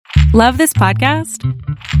Love this podcast?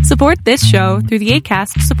 Support this show through the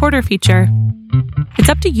Acast supporter feature. It's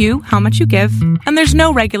up to you how much you give, and there's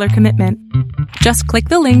no regular commitment. Just click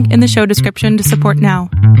the link in the show description to support now.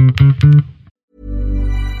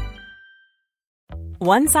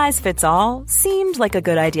 One size fits all seemed like a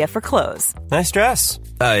good idea for clothes. Nice dress.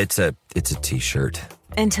 It's a t-shirt.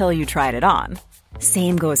 Until you tried it on.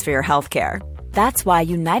 Same goes for your healthcare. That's why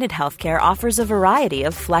United Healthcare offers a variety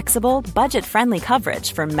of flexible, budget-friendly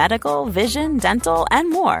coverage for medical, vision, dental, and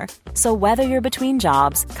more. So whether you're between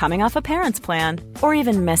jobs, coming off a parent's plan, or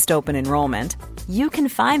even missed open enrollment, you can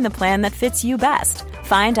find the plan that fits you best.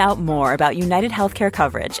 Find out more about United Healthcare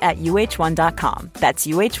coverage at uh1.com. That's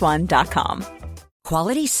uh1.com.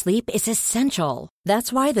 Quality sleep is essential.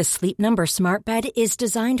 That's why the Sleep Number Smart Bed is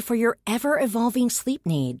designed for your ever-evolving sleep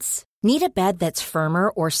needs. Need a bed that's firmer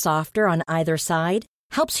or softer on either side?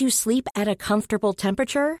 Helps you sleep at a comfortable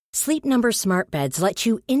temperature? Sleep Number Smart Beds let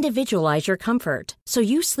you individualize your comfort, so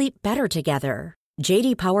you sleep better together.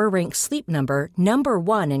 J.D. Power ranks Sleep Number number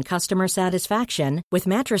 1 in customer satisfaction with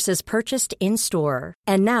mattresses purchased in-store.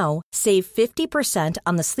 And now, save 50%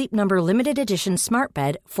 on the Sleep Number Limited Edition Smart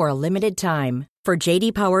Bed for a limited time. For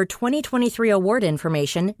J.D. Power 2023 award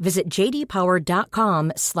information, visit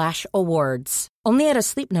jdpower.com/awards. Only at a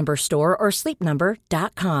Sleep Number store or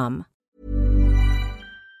sleepnumber.com.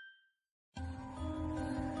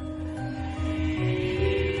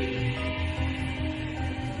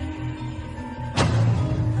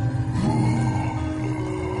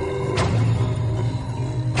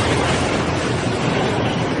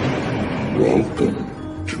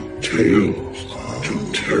 Welcome to Tales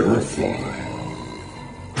to Terrify.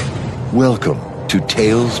 Welcome to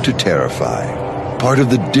Tales to Terrify, part of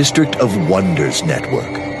the District of Wonders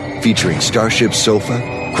network, featuring Starship Sofa,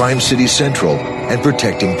 Crime City Central, and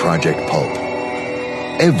Protecting Project Pulp.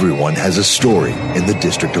 Everyone has a story in the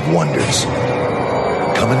District of Wonders.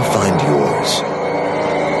 Come and find yours.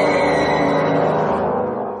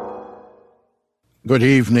 Good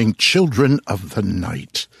evening, children of the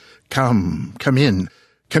night. Come in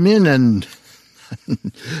and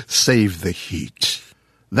save the heat.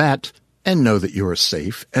 That, and know that you are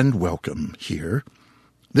safe and welcome here.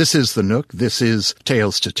 This is The Nook. This is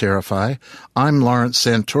Tales to Terrify. I'm Lawrence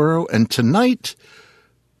Santoro, and tonight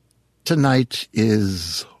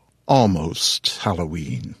is almost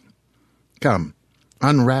Halloween. Come,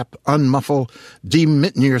 unwrap, unmuffle,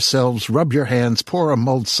 demitten yourselves, rub your hands, pour a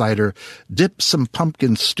mulled cider, dip some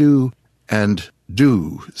pumpkin stew, and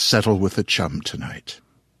do settle with a chum tonight.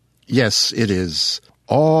 Yes, it is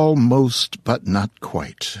almost, but not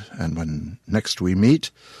quite. And when next we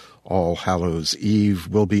meet, All Hallows' Eve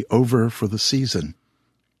will be over for the season.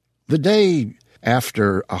 The day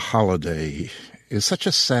after a holiday is such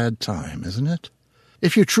a sad time, isn't it?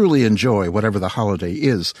 If you truly enjoy whatever the holiday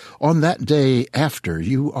is, on that day after,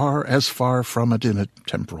 you are as far from it in a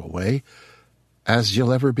temporal way as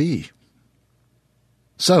you'll ever be.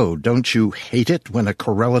 So, don't you hate it when a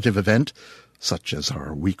correlative event, such as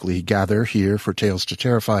our weekly gather here for Tales to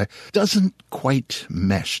Terrify, doesn't quite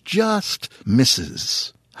mesh, just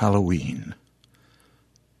misses Halloween?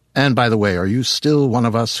 And by the way, are you still one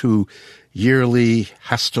of us who yearly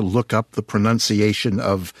has to look up the pronunciation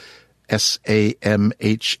of Samhain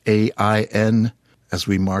as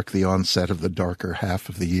we mark the onset of the darker half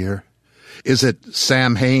of the year? Is it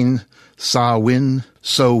Samhain, Samhain,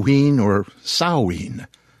 Soween, or Samhain?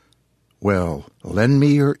 Well, lend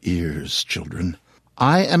me your ears, children.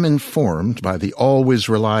 I am informed by the always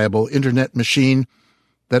reliable internet machine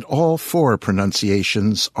that all 4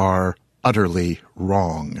 pronunciations are utterly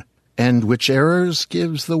wrong, and which errors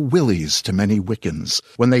gives the willies to many Wiccans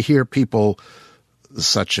when they hear people,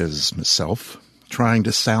 such as myself, trying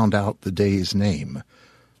to sound out the day's name.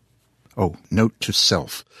 Oh, note to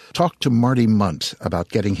self. Talk to Marty Munt about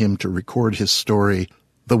getting him to record his story,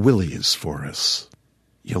 The Willies, for us.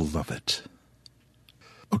 You'll love it.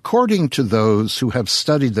 According to those who have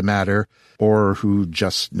studied the matter, or who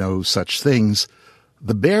just know such things,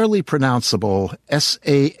 the barely pronounceable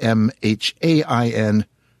Samhain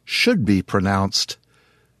should be pronounced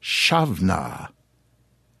Shavna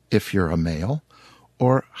if you're a male,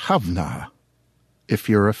 or Havna if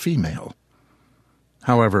you're a female.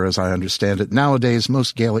 However, as I understand it, nowadays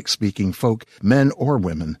most Gaelic-speaking folk, men or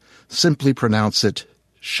women, simply pronounce it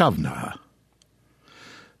Shavna.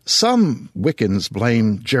 Some Wiccans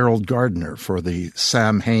blame Gerald Gardner for the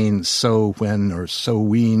Samhain, Sowen, or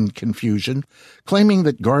Soween confusion, claiming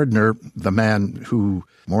that Gardner, the man who,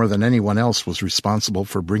 more than anyone else, was responsible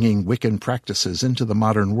for bringing Wiccan practices into the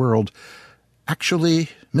modern world, actually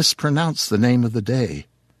mispronounced the name of the day,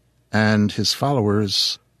 and his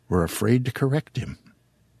followers were afraid to correct him.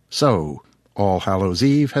 So, All Hallows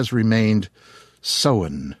Eve has remained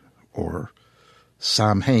Samhain, or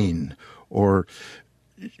Samhain, or,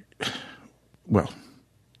 well,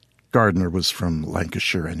 Gardner was from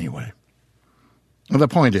Lancashire anyway. The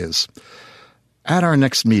point is, at our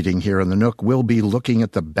next meeting here in the Nook, we'll be looking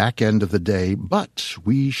at the back end of the day, but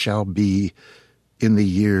we shall be in the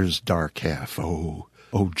year's dark half. Oh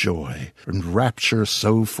joy, and rapture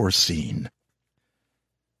so foreseen.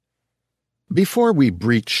 Before we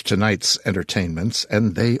breach tonight's entertainments,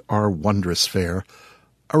 and they are wondrous fair,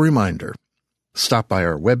 a reminder. Stop by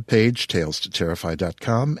our webpage,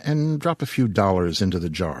 talestoterrify.com, and drop a few dollars into the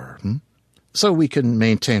jar, so we can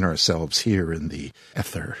maintain ourselves here in the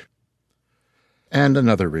ether. And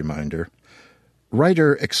another reminder,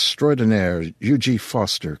 writer extraordinaire U.G.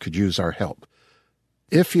 Foster could use our help.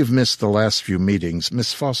 If you've missed the last few meetings,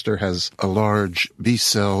 Miss Foster has a large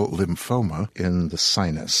B-cell lymphoma in the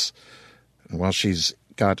sinus. And while she's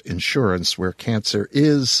got insurance where cancer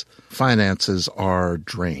is, finances are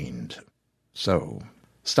drained. So,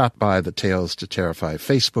 stop by the Tales to Terrify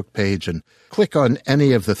Facebook page and click on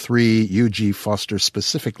any of the 3 U.G.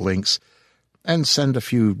 Foster-specific links and send a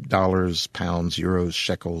few dollars, pounds, euros,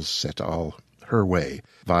 shekels, et al. Her way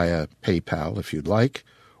via PayPal if you'd like,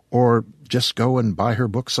 or just go and buy her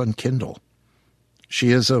books on Kindle. She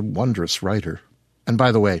is a wondrous writer. And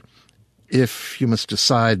by the way, if you must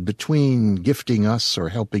decide between gifting us or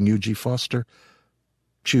helping U.G. Foster,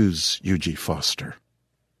 choose U.G. Foster.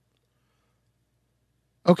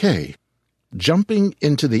 Okay, jumping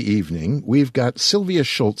into the evening, we've got Sylvia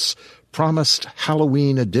Schultz's promised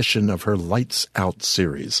Halloween edition of her Lights Out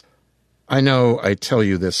series. I know I tell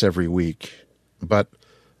you this every week, but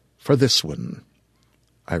for this one,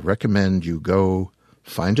 I recommend you go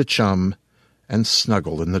find a chum and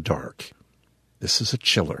snuggle in the dark. This is a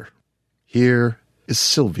chiller. Here is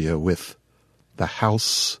Sylvia with The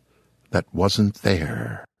House That Wasn't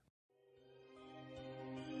There.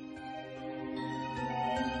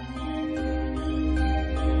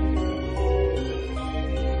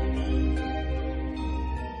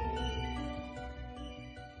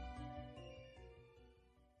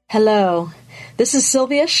 Hello, this is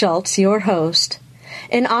Sylvia Schultz, your host.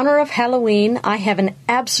 In honor of Halloween, I have an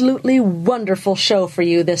absolutely wonderful show for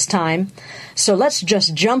you this time, so let's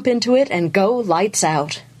just jump into it and go lights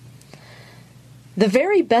out. The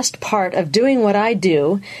very best part of doing what I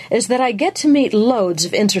do is that I get to meet loads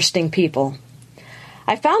of interesting people.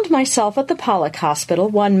 I found myself at the Pollock Hospital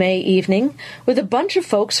one May evening with a bunch of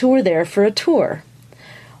folks who were there for a tour.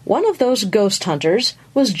 One of those ghost hunters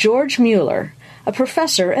was George Mueller, a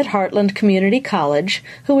professor at Heartland Community College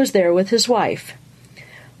who was there with his wife.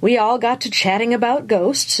 We all got to chatting about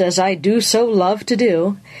ghosts, as I do so love to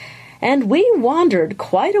do, and we wandered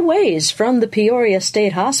quite a ways from the Peoria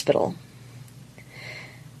State Hospital.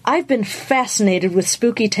 I've been fascinated with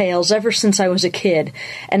spooky tales ever since I was a kid,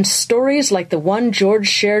 and stories like the one George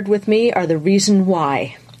shared with me are the reason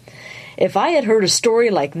why. If I had heard a story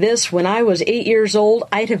like this when I was 8 years old,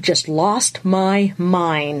 I'd have just lost my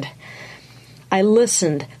mind. I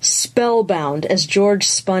listened, spellbound, as George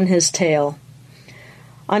spun his tale.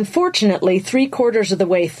 Unfortunately, 3/4 of the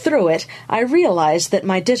way through it, I realized that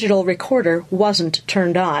my digital recorder wasn't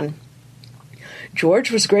turned on.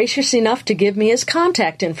 George was gracious enough to give me his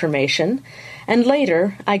contact information, and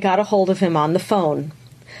later I got a hold of him on the phone.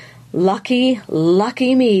 Lucky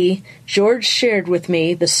me, George shared with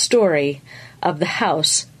me the story of the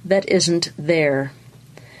house that isn't there.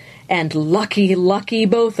 And lucky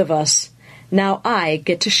both of us. Now I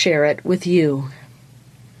get to share it with you.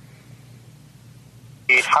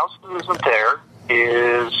 The House That Isn't There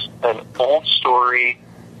is an old story.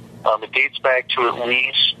 It dates back to at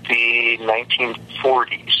least the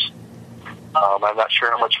 1940s. I'm not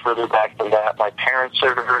sure how much further back than that. My parents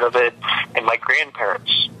had heard of it, and my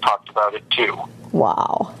grandparents talked about it too.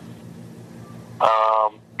 Wow.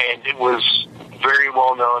 And it was very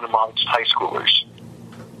well known amongst high schoolers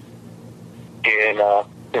in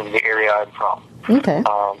the area I'm from. Okay.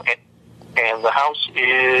 And the house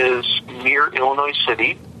is near Illinois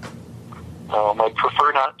City. I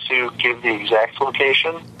prefer not to give the exact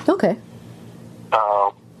location. Okay.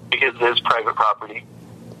 Because it is private property.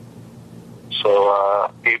 So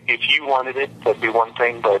if you wanted it, that'd be one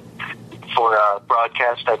thing, but for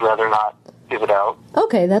broadcast, I'd rather not give it out.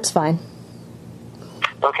 Okay, that's fine.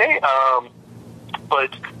 Okay,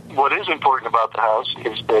 but what is important about the house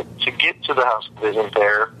is that to get to the house that isn't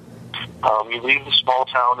there, you leave the small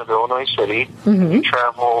town of Illinois City, and you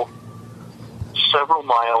travel several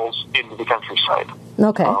miles into the countryside.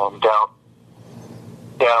 Okay.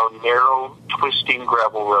 Down narrow, twisting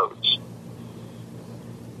gravel roads.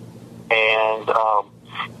 And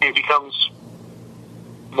it becomes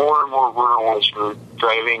more and more rural as you're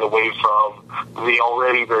driving away from the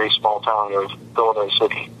already very small town of Illinois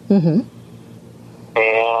City. Mm-hmm.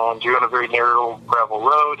 And you're on a very narrow gravel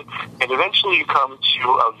road, and eventually you come to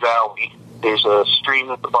a valley. There's a stream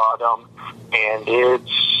at the bottom, and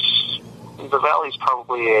the valley's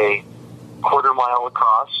probably a quarter-mile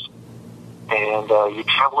across, and you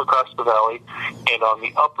travel across the valley, and on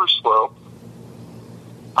the upper slope,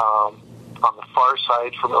 on the far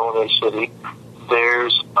side from Illinois City,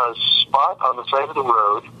 there's a spot on the side of the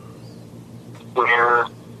road where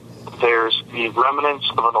there's the remnants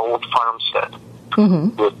of an old farmstead,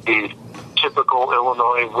 with the typical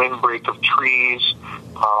Illinois windbreak of trees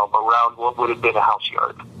around what would have been a house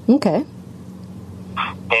yard. Okay.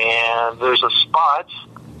 And there's a spot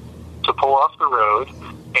to pull off the road,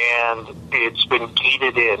 and it's been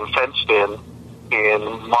gated in, fenced in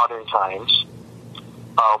modern times,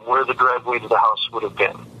 where the driveway to the house would have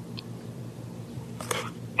been.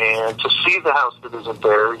 And to see the house that isn't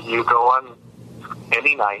there, you go on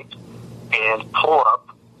any night and pull up,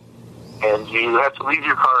 and you have to leave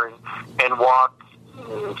your car and walk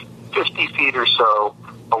 50 feet or so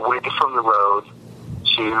away from the road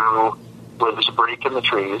to where there's a break in the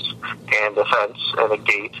trees and a fence and a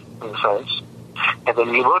gate in the fence. And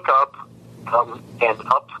then you look up and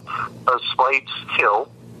up a slight hill.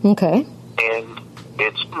 Okay. And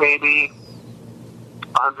it's maybe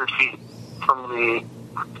 100 feet from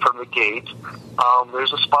the gate.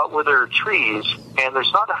 There's a spot where there are trees, and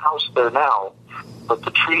there's not a house there now, but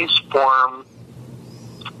the trees form,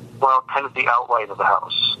 well, kind of the outline of the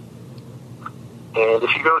house. And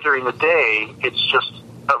if you go during the day, it's just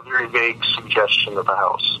a very vague suggestion of the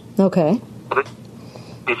house. Okay. But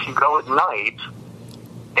if you go at night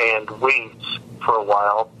and wait for a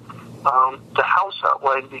while, the house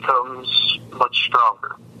outline becomes much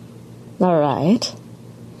stronger. All right.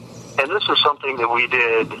 And this is something that we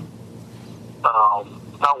did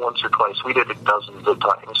not once or twice. We did it dozens of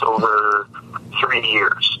times over 3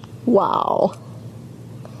 years. Wow.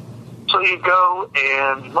 So you go,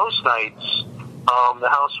 and most nights, the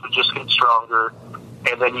house would just get stronger,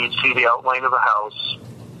 and then you'd see the outline of the house,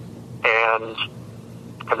 and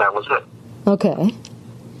that was it. Okay.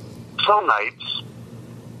 Some nights,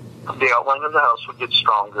 the outline of the house would get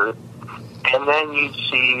stronger, and then you'd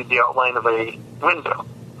see the outline of a window.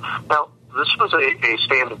 Now, this was a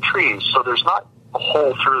stand of trees, so there's not a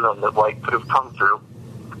hole through them that light could have come through,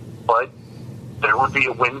 but there would be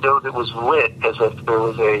a window that was lit as if there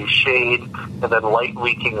was a shade and then light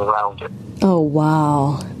leaking around it. Oh,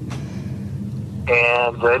 wow.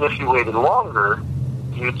 And then if you waited longer,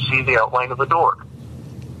 you'd see the outline of a door.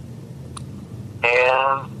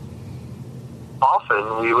 And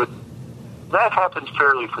often that happened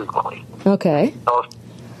fairly frequently. Okay. A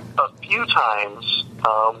few times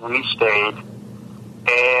we stayed,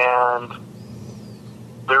 and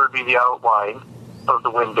there would be the outline of the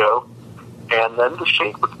window, and then the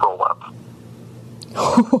shade would roll up.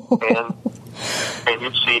 and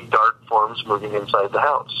you'd see dark forms moving inside the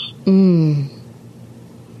house. Mm.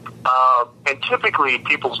 And typically,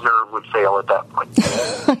 people's nerve would fail at that point.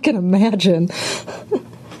 I can imagine.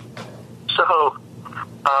 So,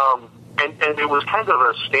 and it was kind of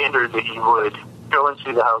a standard that you would go and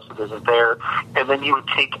see the house that isn't there, and then you would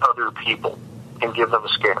take other people and give them a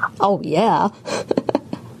scare. Oh, yeah.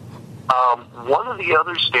 One of the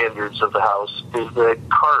other standards of the house is that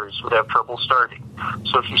cars would have trouble starting.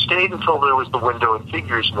 So if you stayed until there was the window and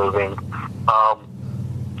figures moving,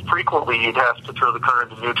 frequently you'd have to throw the car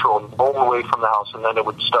into neutral and roll away from the house, and then it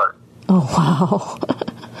would start. Oh,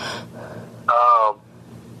 wow.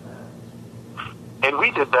 And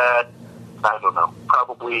we did that, I don't know,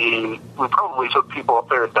 we probably took people up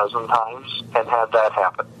there a dozen times and had that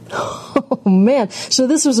happen. Oh, man. So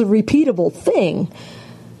this was a repeatable thing.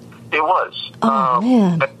 It was. Oh,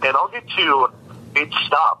 man. And I'll get to, it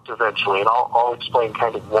stopped eventually, and I'll explain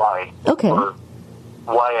kind of why. Okay. Or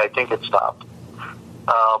why I think it stopped.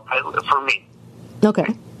 For me.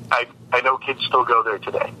 Okay. I know kids still go there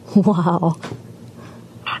today. Wow.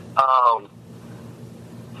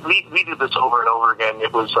 We did this over and over again.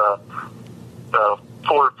 It was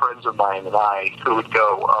 4 friends of mine and I who would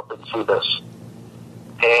go up and see this.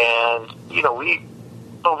 And,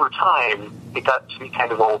 over time, it got to be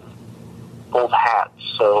kind of old hats.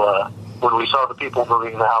 So when we saw the people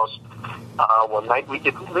moving in the house one night, we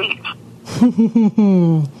didn't leave.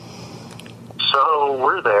 So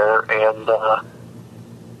we're there, and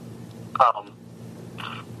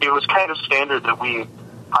it was kind of standard that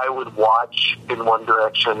I would watch in one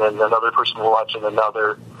direction and another person would watch in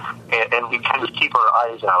another, and we kind of keep our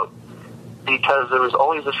eyes out, because there was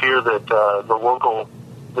always a fear that the local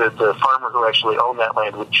the farmer who actually owned that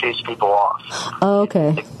land would chase people off. Oh,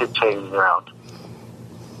 okay. It's hanging around.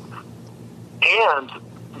 And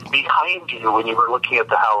behind you, when you were looking at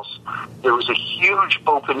the house, there was a huge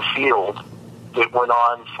open field that went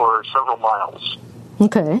on for several miles.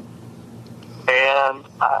 Okay. And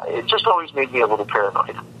it just always made me a little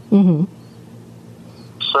paranoid. Mm-hmm.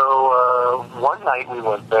 So one night we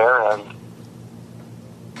went there, and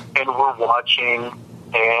we're watching,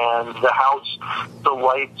 and the house, the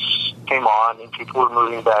lights came on, and people were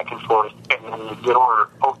moving back and forth, and then the door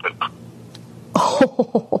opened.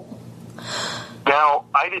 Oh. Now,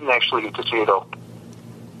 I didn't actually get to see it open.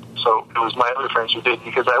 So it was my other friends who did,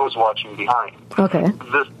 because I was watching behind. Okay.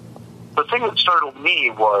 The thing that startled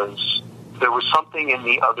me was there was something in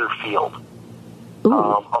the other field.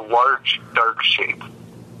 A large, dark shape.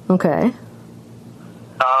 Okay.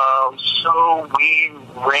 So we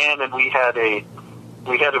ran, and we had a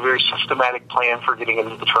very systematic plan for getting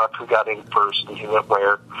into the truck. Who got in first and who went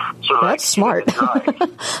where. So that's smart.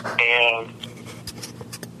 And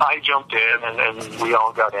I jumped in, and we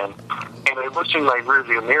all got in. And I looked in my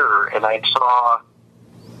rearview mirror, and I saw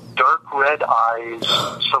dark red eyes,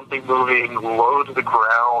 something moving low to the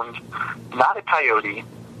ground. Not a coyote.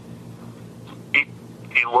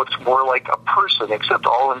 It looked more like a person, except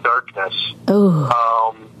all in darkness.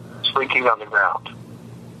 Oh. Slinking on the ground.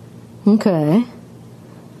 Okay.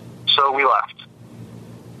 So we left.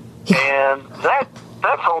 Yeah. And that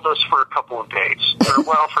held us for a couple of days.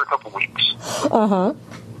 For a couple of weeks. Uh-huh.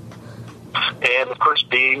 And, of course,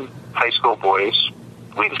 being high school boys,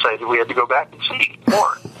 we decided we had to go back and see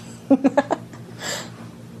more.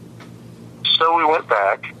 So we went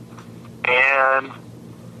back, and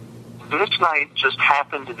this night just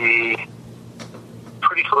happened to be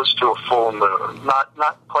pretty close to a full moon.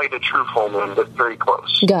 Not quite a true full moon, but very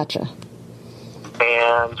close. Gotcha.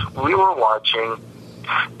 And we were watching,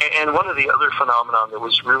 and one of the other phenomenon that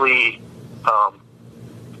was really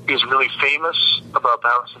is really famous about the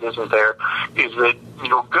house that isn't there is that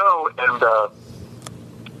you'll go and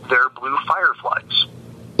there are blue fireflies.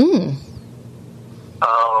 Mm.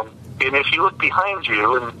 And if you look behind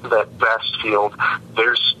you in that vast field,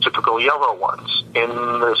 there's typical yellow ones.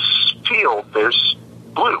 In this field, there's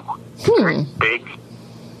blue. Very big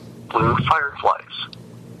blue fireflies.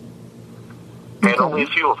 And only a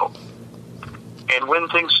few of them. And when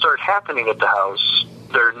things start happening at the house,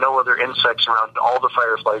 there are no other insects around. All the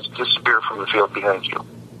fireflies disappear from the field behind you.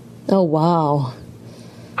 Oh, wow.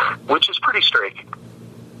 Which is pretty striking.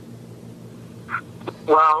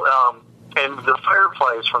 Well, and the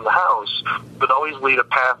fireflies from the house would always lead a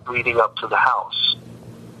path leading up to the house.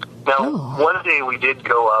 Now, one day we did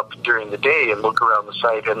go up during the day and look around the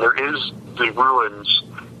site, and there is the ruins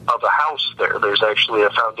of a house there. There's actually a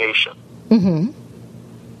foundation. Mm-hmm.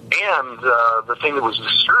 And the thing that was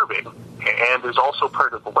disturbing, and is also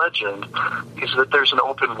part of the legend, is that there's an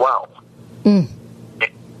open well. Mm.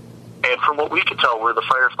 And from what we could tell, where the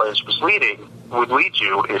fireflies would lead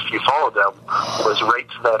you, if you followed them, was right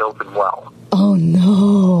to that open well. Oh,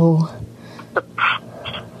 no.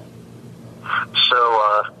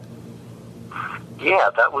 So, yeah,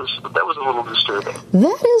 that was a little disturbing.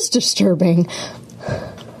 That is disturbing.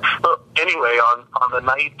 Well, anyway, on the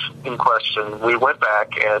night in question, we went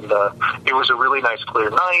back, and it was a really nice, clear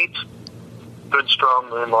night, good, strong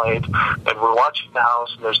moonlight, and we're watching the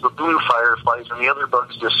house, and there's the blue fireflies, and the other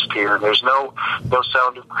bugs disappear, and there's no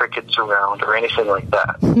sound of crickets around or anything like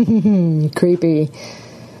that. Creepy.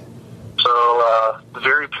 So,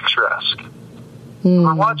 very picturesque.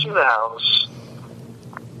 We're watching the house,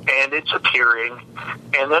 and it's appearing,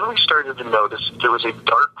 and then we started to notice that there was a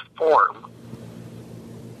dark form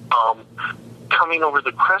coming over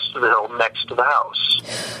the crest of the hill next to the house.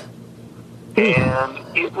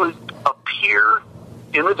 And it would appear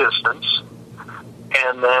in the distance,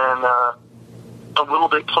 and then a little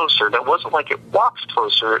bit closer. And it wasn't like it walked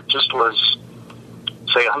closer, it just was,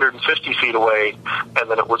 say, 150 feet away, and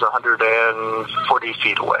then it was 140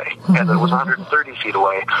 feet away, and then it was 130 feet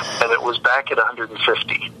away, and it was back at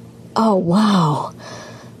 150. Oh, wow.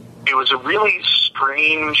 It was a really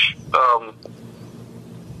strange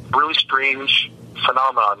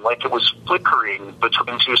phenomenon, like it was flickering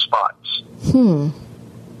between two spots.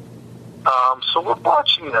 So we're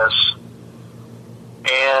watching this,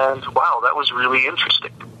 and wow, that was really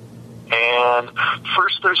interesting. And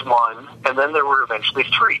first there's one, and then there were eventually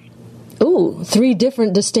three. Ooh, 3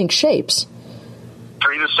 different distinct shapes.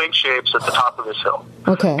 3 distinct shapes at the top of this hill.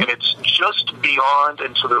 Okay. And it's just beyond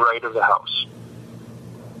and to the right of the house.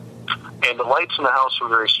 And the lights in the house were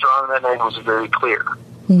very strong that night. It was very clear.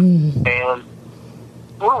 And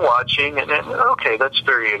we're watching, and okay, that's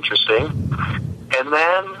very interesting. And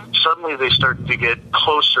then suddenly they started to get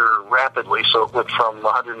closer rapidly. So it went from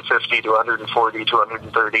 150 to 140 to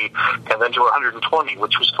 130 and then to 120,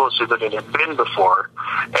 which was closer than it had been before.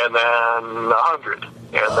 And then 100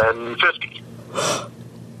 and then 50.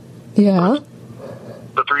 Yeah.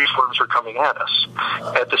 The three forms were coming at us.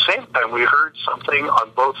 At the same time, we heard something on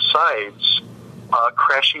both sides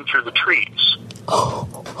crashing through the trees.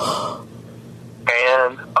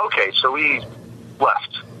 And, okay, so we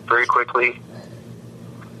left very quickly.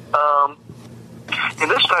 And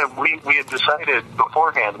this time, we had decided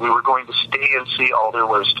beforehand we were going to stay and see all there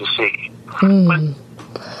was to see. But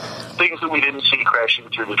things that we didn't see crashing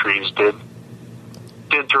through the trees did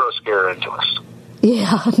throw a scare into us.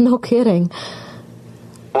 Yeah, no kidding.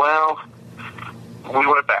 Well, we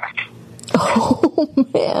went back. Oh,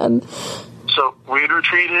 man. So we had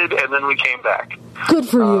retreated, and then we came back. Good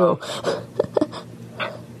for you.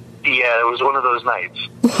 Yeah, it was one of those nights.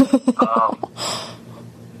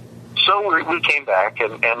 So we came back,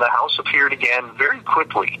 and the house appeared again very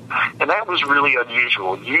quickly. And that was really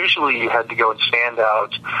unusual. Usually you had to go and stand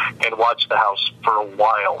out and watch the house for a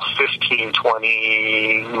while, 15,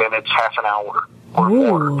 20 minutes, half an hour or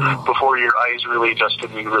more, before your eyes really adjusted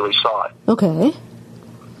and you really saw it. Okay.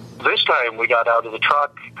 This time we got out of the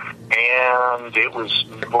truck, and it was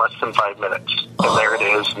less than 5 minutes. And there it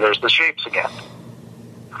is, and there's the shapes again.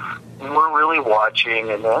 And we're really watching,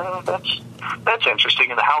 and that's interesting.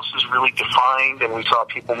 And the house is really defined, and we saw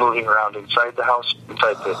people moving around inside the house,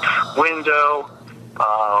 inside the window,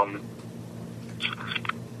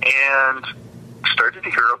 and started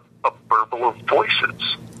to hear a burble of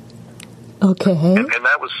voices. Okay. And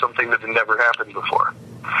that was something that had never happened before.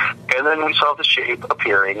 And then we saw the shape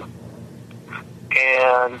appearing,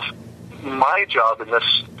 and my job in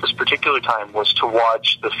this particular time was to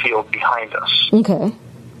watch the field behind us. Okay.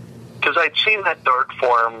 Because I'd seen that dark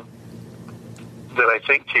form that I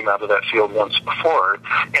think came out of that field once before,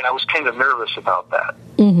 and I was kind of nervous about that.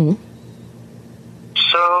 Mm-hmm.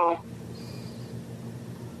 So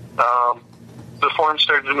the form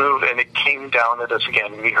started to move, and it came down at us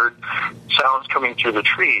again. We heard sounds coming through the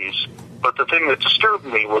trees, but the thing that disturbed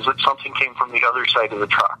me was that something came from the other side of the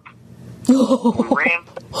truck. We ran.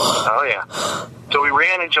 Oh, yeah. So we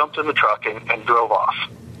ran and jumped in the truck and drove off.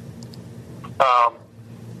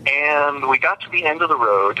 And we got to the end of the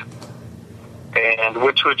road and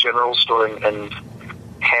went to a general store and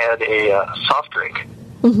had a soft drink.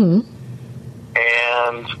 Mm-hmm.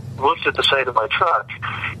 And looked at the side of my truck,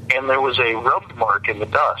 and there was a rub mark in the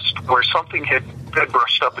dust where something had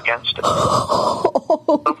brushed up against it.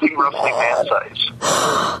 Something roughly man-sized.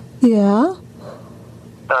 Yeah.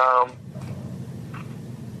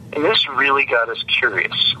 And this really got us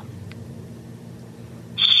curious.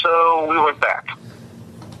 So we went back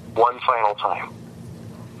one final time.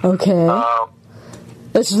 Okay.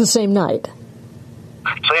 This is the same night?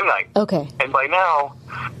 Same night. Okay. And by now,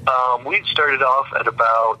 we'd started off at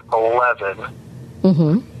about 11,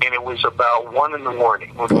 and it was about 1 in the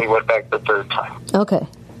morning when we went back the third time. Okay.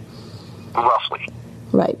 Roughly.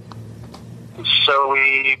 Right. So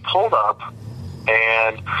we pulled up,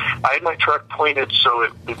 and I had my truck pointed so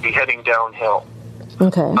it would be heading downhill.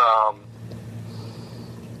 Okay.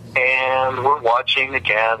 And we're watching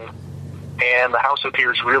again, and the house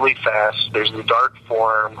appears really fast. There's the dark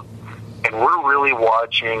form, and we're really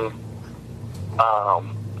watching.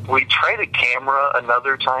 We tried a camera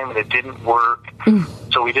another time, and it didn't work,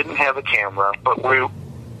 so we didn't have a camera, but we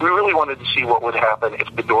really wanted to see what would happen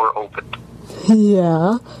if the door opened.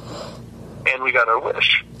 Yeah. And we got our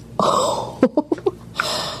wish.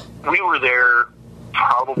 We were there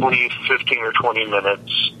probably 15 or 20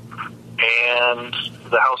 minutes, and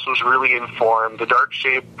the house was really informed. The dark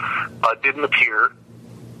shape didn't appear,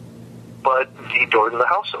 but the door to the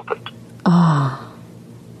house opened.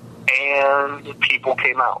 And people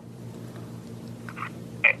came out.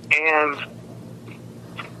 And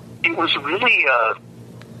it was really,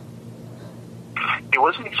 it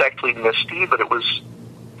wasn't exactly misty, but it was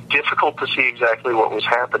difficult to see exactly what was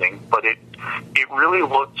happening. But it really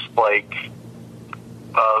looked like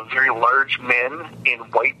very large men in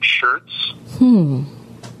white shirts.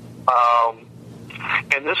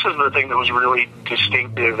 And this is the thing that was really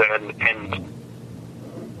distinctive and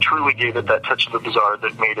truly gave it that touch of the bizarre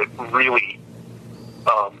that made it really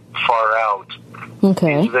far out.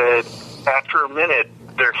 Okay. Is that after a minute,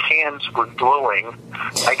 their hands were glowing.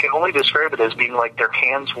 I can only describe it as being like their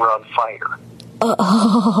hands were on fire.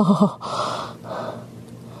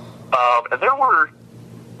 And there were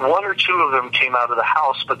one or two of them came out of the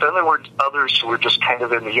house, but then there were others who were just kind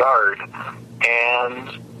of in the yard. And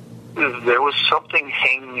there was something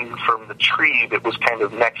hanging from the tree that was kind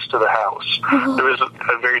of next to the house. There was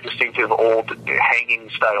a very distinctive old hanging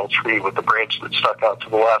style tree with the branch that stuck out to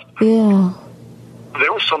the left. Yeah.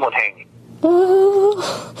 There was someone hanging.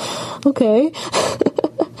 Okay.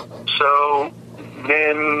 So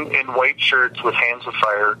men in white shirts with hands of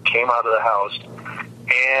fire came out of the house,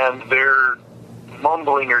 and they're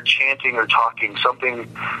mumbling or chanting or talking something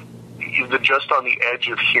just on the edge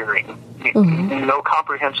of hearing. No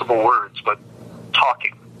comprehensible words, but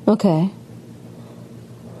talking. Okay.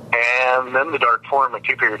 And then the dark form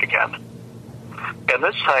appeared again. And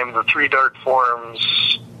this time the three dark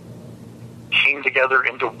forms came together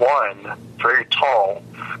into one, very tall,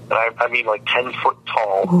 and I mean like 10-foot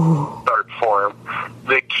tall dark form,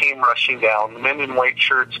 that came rushing down. The men in white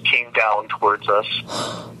shirts came down towards us,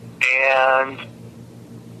 and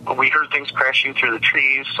we heard things crashing through the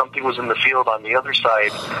trees. Something was in the field on the other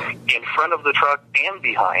side, in front of the truck and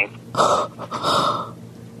behind.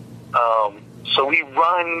 So we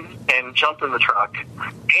run and jump in the truck,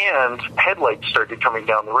 and headlights started coming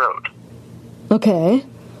down the road. Okay.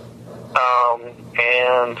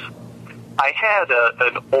 And I had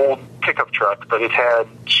an old pickup truck, but it had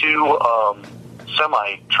two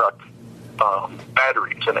semi-truck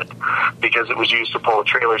batteries in it because it was used to pull a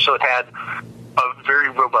trailer. So it had a very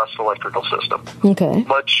robust electrical system. Okay.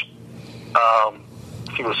 Much, I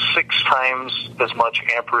think it was 6 times as much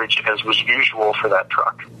amperage as was usual for that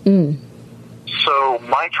truck. So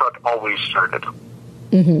my truck always started.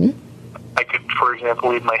 I could, for example,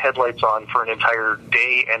 leave my headlights on for an entire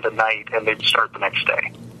day and a night, and they'd start the next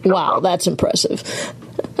day. Wow, that's impressive.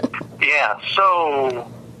 Yeah, so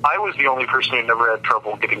I was the only person who never had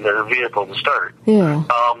trouble getting their vehicle to start. Yeah.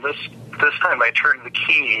 This time I turned the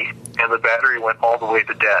key, and the battery went all the way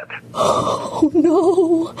to dead. Oh,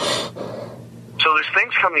 no. So there's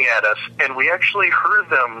things coming at us, and we actually heard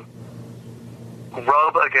them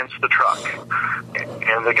rub against the truck.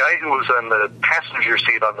 And the guy who was on the passenger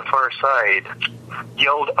seat on the far side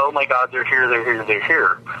yelled, "Oh my God, they're here, they're here, they're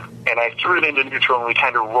here." And I threw it into neutral, and we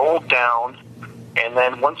kind of rolled down. And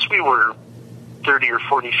then once we were 30 or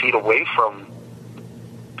 40 feet away from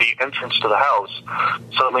the entrance to the house,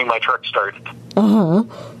 suddenly my truck started.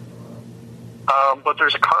 But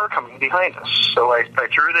there's a car coming behind us. So I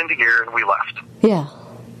threw it into gear, and we left. Yeah.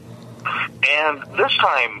 And this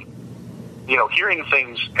time, you know, hearing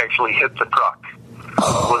things actually hit the truck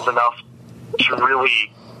was enough to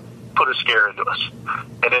really put a scare into us,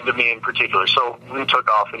 and into me in particular. So we took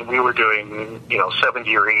off, and we were doing,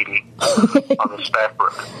 70 or 80 on this back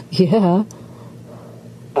road. Yeah.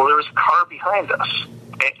 Well, there was a car behind us,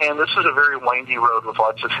 and this is a very windy road with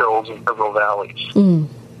lots of hills and several valleys.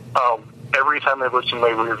 Every time I looked in my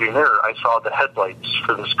rearview mirror, I saw the headlights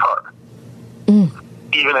for this car.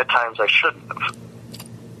 Even at times I shouldn't have.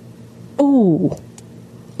 Ooh,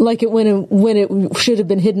 like it when it should have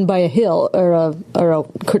been hidden by a hill or a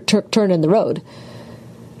turn in the road.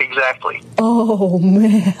 Exactly. Oh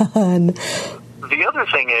man. The other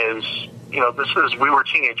thing is, we were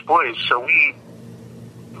teenage boys, so we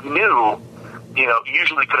knew,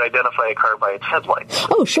 usually could identify a car by its headlights.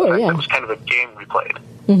 Oh sure, yeah. It was kind of a game we played.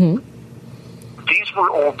 These were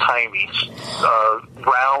old-timey,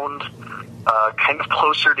 round. Kind of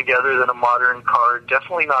closer together than a modern car.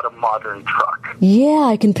 Definitely not a modern truck. Yeah,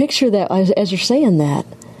 I can picture that as you're saying that.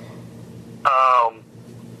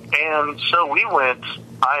 And so we went.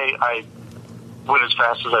 I went as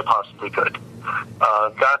fast as I possibly could.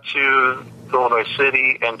 Got to Illinois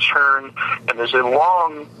City and turned, and there's a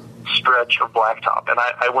long stretch of blacktop, and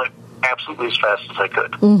I went absolutely as fast as I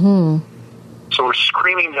could. So we're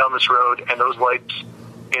screaming down this road, and those lights,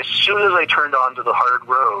 as soon as I turned onto the hard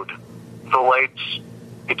road, the lights,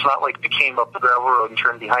 it's not like they came up the gravel road and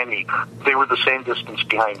turned behind me. They were the same distance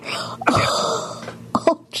behind me.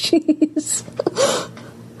 Oh, jeez.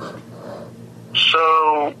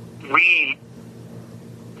 So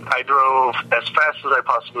I drove as fast as I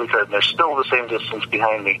possibly could, and they're still the same distance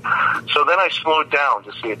behind me. So then I slowed down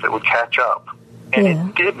to see if it would catch up, and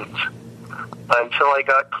it didn't until I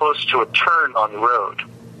got close to a turn on the road.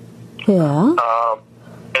 Yeah.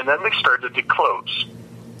 And then they started to close.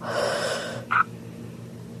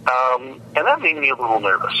 And that made me a little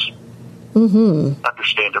nervous.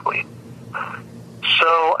 Understandably. So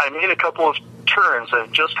I made a couple of turns, and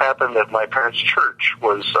it just happened that my parents' church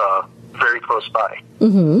was very close by.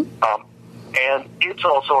 And it's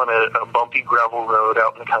also on a bumpy gravel road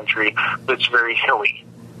out in the country that's very hilly.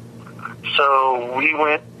 So we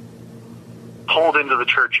pulled into the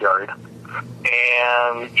churchyard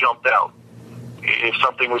and jumped out. if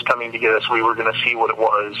something was coming to get us, we were going to see what it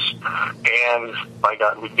was, and, by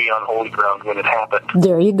God, we'd be on holy ground when it happened.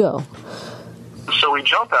 There you go. So we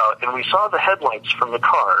jump out, and we saw the headlights from the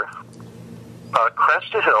car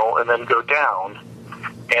crest a hill and then go down,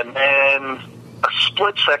 and then a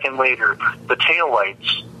split second later, the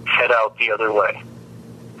taillights head out the other way.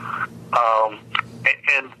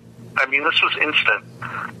 And I mean, this was instant.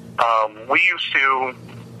 We used to,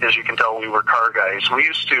 as you can tell, we were car guys. We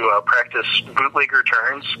used to practice bootlegger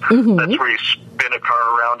turns. Mm-hmm. That's where you spin a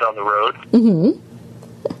car around on the road. Mm-hmm.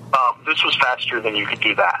 This was faster than you could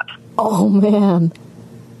do that. Oh, man.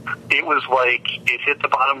 It was like it hit the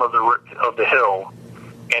bottom of the hill,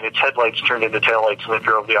 and its headlights turned into taillights, and it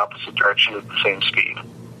drove the opposite direction at the same speed.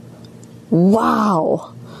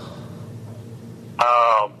 Wow.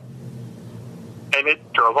 And it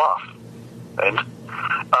drove off. And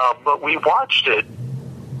but we watched it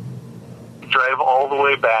drive all the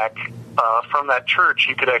way back from that church.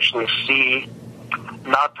 You could actually see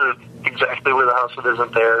not exactly where the house that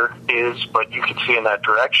isn't there is, but you could see in that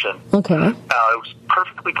direction. Okay. It was a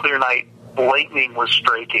perfectly clear night. Lightning was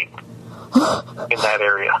striking in that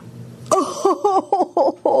area.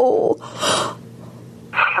 Oh.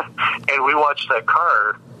 And we watched that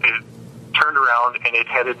car. It turned around and it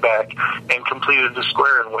headed back and completed the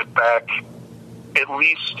square and went back at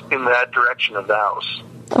least in that direction of the house.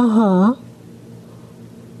 Uh-huh.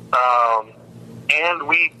 And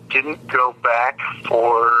we didn't go back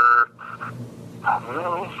for,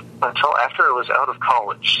 until after I was out of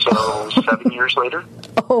college, so 7 years later.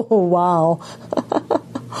 Oh, wow.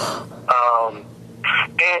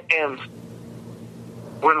 And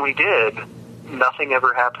when we did, nothing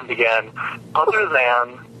ever happened again, other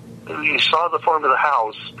than you saw the form of the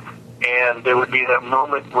house, and there would be that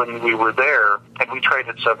moment when we were there, and we tried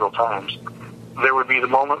it several times. There would be the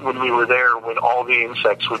moment when we were there when all the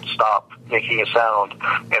insects would stop making a sound,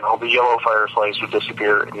 and all the yellow fireflies would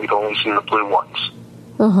disappear, and we'd only see the blue ones.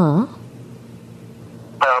 Uh-huh.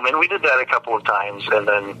 And we did that a couple of times, and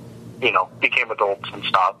then, became adults and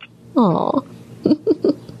stopped. Oh.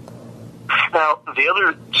 Now, the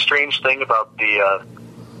other strange thing about the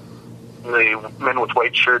men with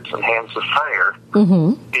white shirts and hands of fire,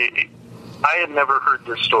 I had never heard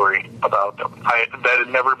this story about them. That had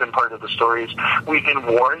never been part of the stories. We've been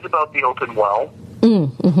warned about the open well.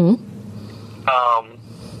 Mm-hmm.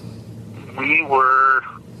 We were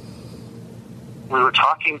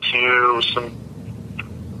talking to some,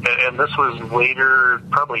 and this was later,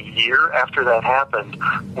 probably a year after that happened.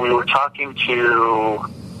 We were talking to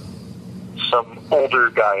some older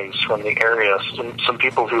guys from the area, some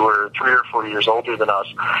people who were 3 or 4 years older than us,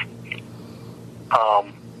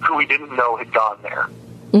 who we didn't know had gone there.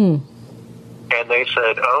 Mm. And they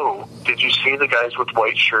said, "Oh, did you see the guys with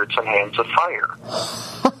white shirts and hands of fire?"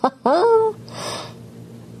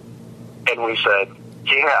 And we said,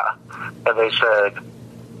 "Yeah." And they said,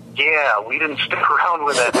 "Yeah, we didn't stick around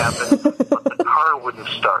when that happened, but the car wouldn't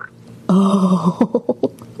start." Oh.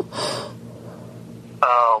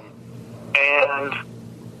 And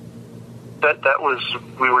that was,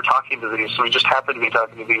 we were talking to these, so we just happened to be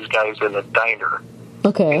talking to these guys in a diner.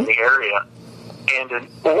 Okay. In the area. And an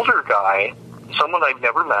older guy, someone I'd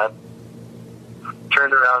never met,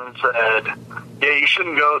 turned around and said, "Yeah, you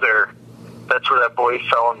shouldn't go there. That's where that boy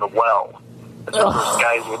fell in the well. And those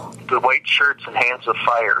guys with the white shirts and hands of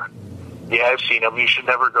fire. Yeah, I've seen them. You should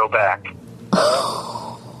never go back."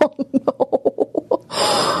 Oh,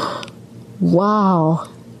 no. Wow.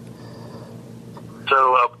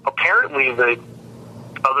 So apparently the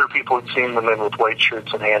other people had seen the men with white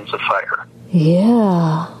shirts and hands of fire.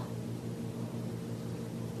 Yeah.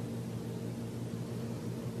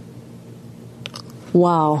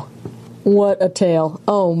 Wow. What a tale.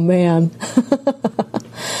 Oh, man.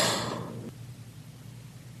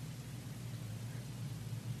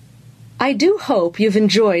 I do hope you've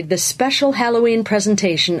enjoyed this special Halloween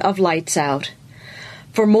presentation of Lights Out.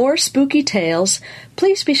 For more spooky tales,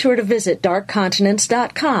 please be sure to visit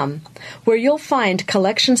darkcontinents.com, where you'll find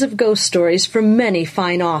collections of ghost stories from many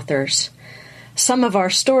fine authors. Some of our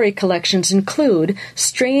story collections include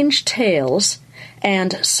Strange Tales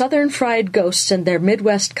and Southern Fried Ghosts and Their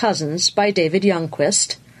Midwest Cousins by David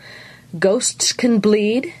Youngquist, Ghosts Can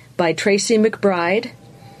Bleed by Tracy McBride,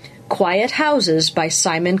 Quiet Houses by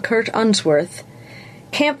Simon Kurt Unsworth,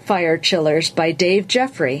 Campfire Chillers by Dave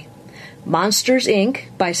Jeffrey, Monsters,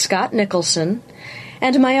 Inc. by Scott Nicholson,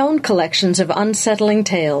 and my own collections of unsettling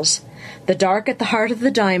tales, The Dark at the Heart of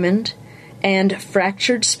the Diamond, and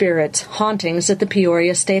Fractured Spirits, Hauntings at the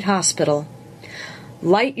Peoria State Hospital.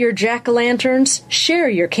 Light your jack-o'-lanterns, share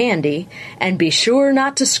your candy, and be sure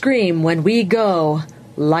not to scream when we go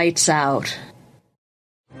Lights Out.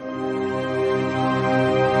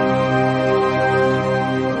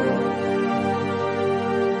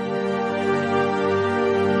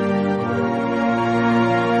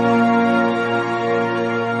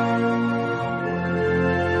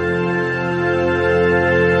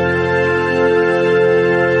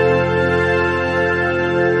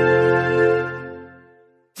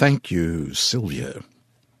 Thank you, Sylvia.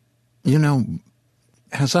 You know,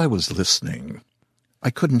 as I was listening, I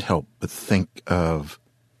couldn't help but think of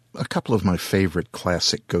a couple of my favorite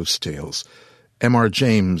classic ghost tales. M.R.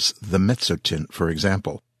 James' The Mezzotint, for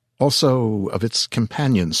example. Also of its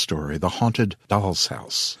companion story, The Haunted Doll's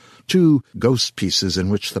House. Two ghost pieces in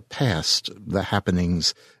which the past, the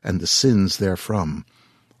happenings, and the sins therefrom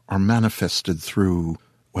are manifested through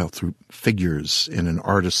figures in an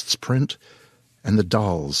artist's print and the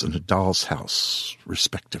dolls in a doll's house,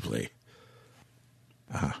 respectively.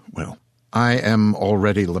 I am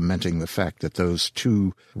already lamenting the fact that those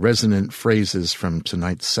two resonant phrases from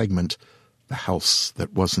tonight's segment, the house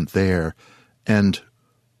that wasn't there, and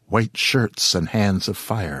white shirts and hands of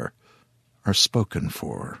fire, are spoken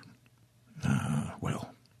for.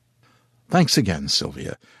 Thanks again,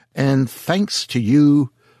 Sylvia, and thanks to you,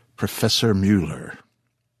 Professor Mueller.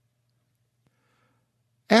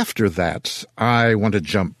 After that, I want to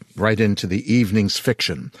jump right into the evening's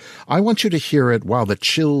fiction. I want you to hear it while the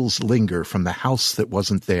chills linger from the house that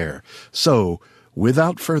wasn't there. So,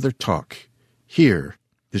 without further talk, here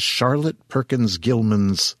is Charlotte Perkins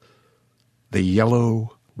Gilman's The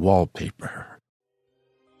Yellow Wallpaper.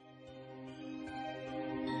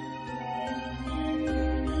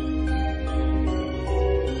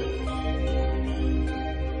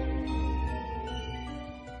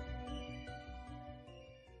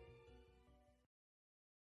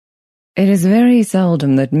 It is very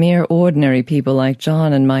seldom that mere ordinary people like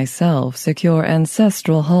John and myself secure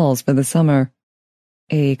ancestral halls for the summer.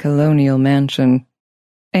 A colonial mansion,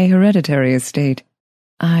 a hereditary estate,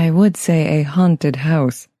 I would say a haunted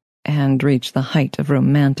house, and reach the height of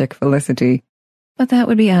romantic felicity, but that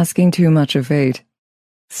would be asking too much of fate.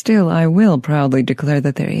 Still, I will proudly declare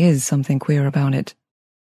that there is something queer about it.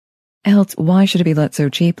 Else, why should it be let so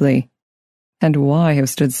cheaply? And why have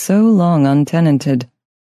stood so long untenanted?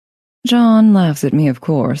 John laughs at me, of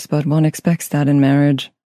course, but one expects that in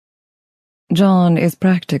marriage. John is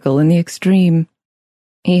practical in the extreme.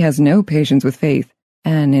 He has no patience with faith,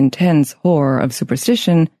 an intense horror of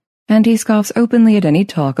superstition, and he scoffs openly at any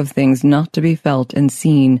talk of things not to be felt and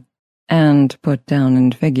seen, and put down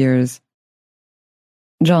in figures.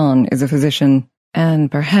 John is a physician, and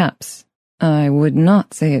perhaps, I would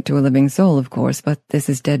not say it to a living soul, of course, but this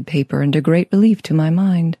is dead paper and a great relief to my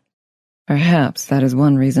mind. Perhaps that is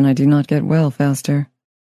one reason I do not get well faster.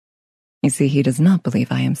 You see, he does not believe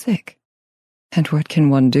I am sick. And what can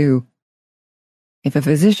one do? If a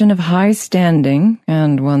physician of high standing,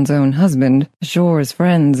 and one's own husband, assures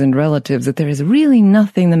friends and relatives that there is really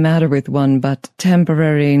nothing the matter with one but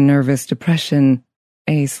temporary nervous depression,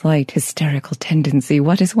 a slight hysterical tendency,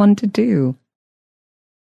 what is one to do?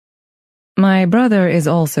 My brother is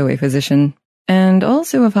also a physician, and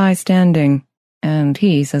also of high standing, and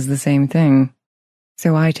he says the same thing.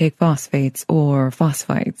 So I take phosphates or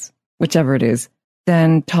phosphites, whichever it is,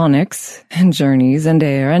 then tonics, and journeys, and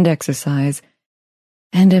air, and exercise,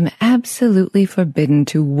 and am absolutely forbidden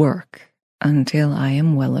to work until I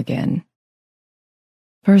am well again.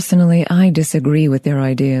 Personally, I disagree with their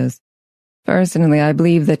ideas. Personally, I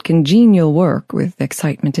believe that congenial work with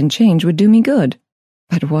excitement and change would do me good.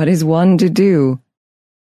 But what is one to do?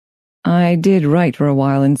 I did write for a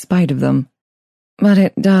while in spite of them. But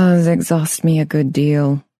it does exhaust me a good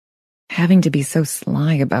deal, having to be so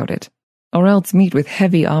sly about it, or else meet with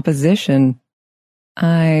heavy opposition.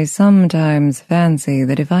 I sometimes fancy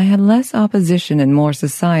that if I had less opposition and more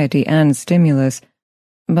society and stimulus,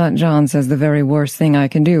 but John says the very worst thing I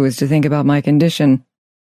can do is to think about my condition,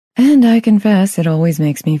 and I confess it always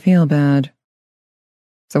makes me feel bad.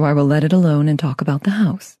 So I will let it alone and talk about the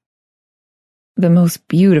house. The most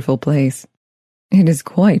beautiful place. It is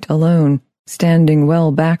quite alone, standing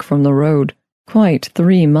well back from the road, quite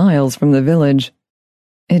 3 miles from the village.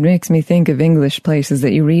 It makes me think of English places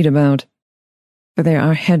that you read about. For there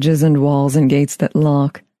are hedges and walls and gates that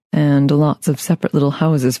lock, and lots of separate little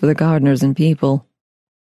houses for the gardeners and people.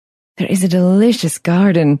 There is a delicious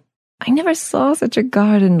garden. I never saw such a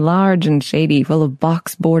garden, large and shady, full of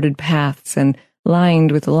box-bordered paths and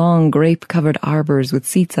lined with long grape-covered arbors with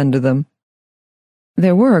seats under them.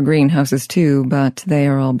 There were greenhouses too, but they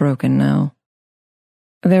are all broken now.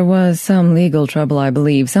 There was some legal trouble, I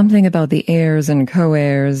believe, something about the heirs and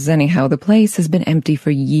co-heirs. Anyhow, the place has been empty for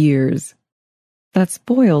years. That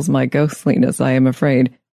spoils my ghostliness, I am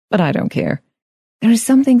afraid, but I don't care. There is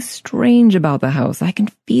something strange about the house. I can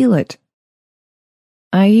feel it.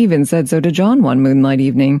 I even said so to John one moonlight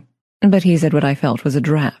evening, but he said what I felt was a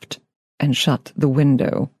draught, and shut the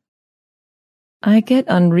window. I get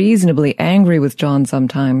unreasonably angry with John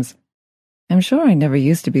sometimes. I'm sure I never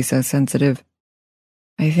used to be so sensitive.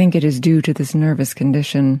 I think it is due to this nervous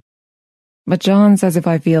condition. But John says if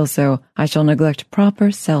I feel so, I shall neglect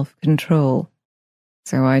proper self-control.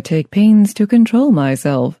 So I take pains to control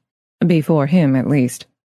myself, before him at least,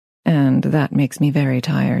 and that makes me very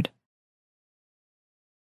tired.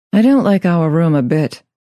 I don't like our room a bit.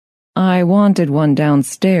 I wanted one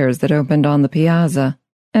downstairs that opened on the piazza,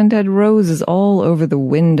 and had roses all over the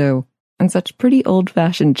window, and such pretty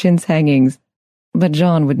old-fashioned chintz hangings, but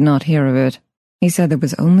John would not hear of it. He said there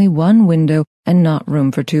was only one window and not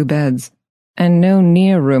room for 2 beds, and no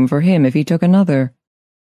near room for him if he took another.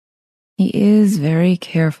 He is very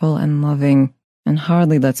careful and loving, and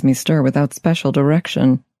hardly lets me stir without special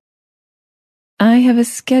direction. I have a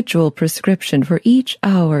schedule prescription for each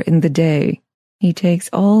hour in the day. He takes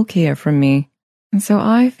all care from me, and so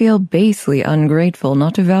I feel basely ungrateful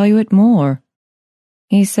not to value it more.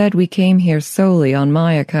 He said we came here solely on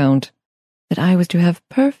my account, that I was to have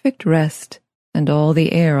perfect rest and all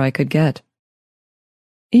the air I could get.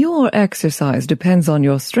 Your exercise depends on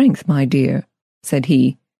your strength, my dear, said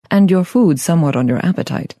he, and your food somewhat on your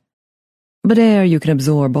appetite. But air you can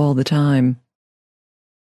absorb all the time.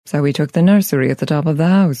 So we took the nursery at the top of the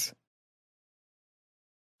house.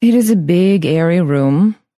 It is a big, airy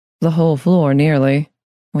room, the whole floor nearly,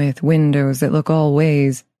 with windows that look all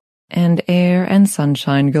ways, and air and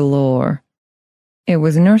sunshine galore. It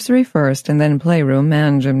was nursery first and then playroom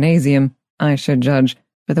and gymnasium, I should judge,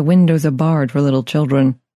 for the windows are barred for little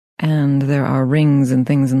children, and there are rings and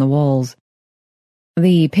things in the walls.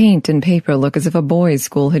 The paint and paper look as if a boys'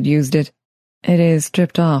 school had used it. It is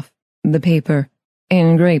stripped off, the paper,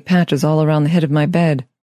 in great patches all around the head of my bed,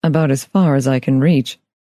 about as far as I can reach,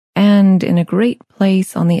 and in a great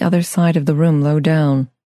place on the other side of the room low down.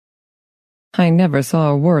 I never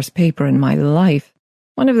saw a worse paper in my life,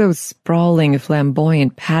 one of those sprawling,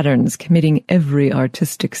 flamboyant patterns committing every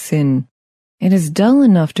artistic sin. It is dull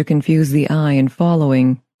enough to confuse the eye in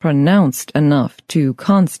following, pronounced enough to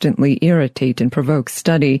constantly irritate and provoke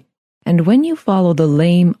study, and when you follow the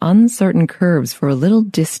lame, uncertain curves for a little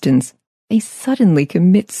distance, they suddenly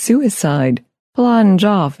commit suicide, plunge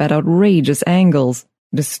off at outrageous angles,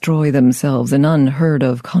 destroy themselves in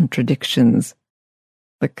unheard-of contradictions.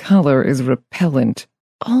 The color is repellent,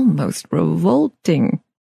 almost revolting,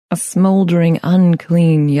 a smoldering,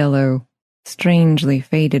 unclean yellow, strangely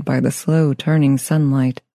faded by the slow-turning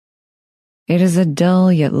sunlight. It is a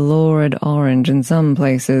dull yet lurid orange in some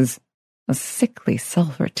places, a sickly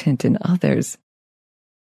sulphur tint in others.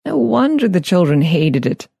 No wonder the children hated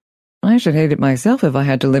it. I should hate it myself if I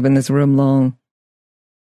had to live in this room long.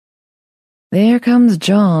 There comes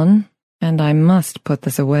John, and I must put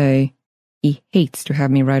this away. He hates to have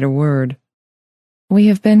me write a word. We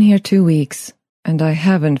have been here 2 weeks, and I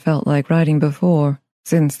haven't felt like writing before,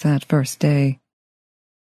 since that first day.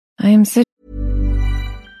 I am sitting.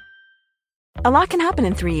 A lot can happen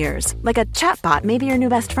in 3 years, like a chatbot may be your new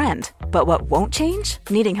best friend. But what won't change?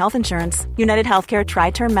 Needing health insurance. United Healthcare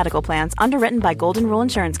Tri-Term Medical Plans, underwritten by Golden Rule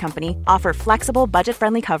Insurance Company, offer flexible,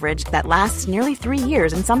 budget-friendly coverage that lasts nearly 3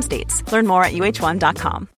 years in some states. Learn more at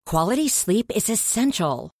uh1.com. Quality sleep is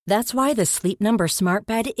essential. That's why the Sleep Number Smart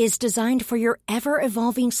Bed is designed for your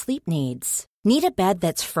ever-evolving sleep needs. Need a bed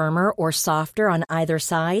that's firmer or softer on either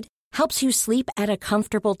side? Helps you sleep at a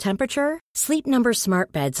comfortable temperature? Sleep Number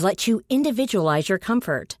Smart Beds let you individualize your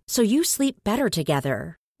comfort, so you sleep better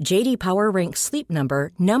together. J.D. Power ranks Sleep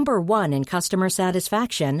Number #1 in customer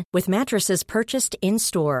satisfaction with mattresses purchased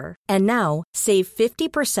in-store. And now, save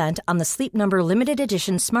 50% on the Sleep Number Limited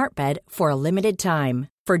Edition Smart Bed for a limited time.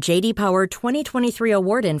 For J.D. Power 2023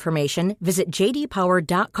 award information, visit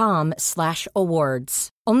jdpower.com/awards.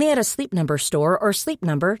 Only at a Sleep Number store or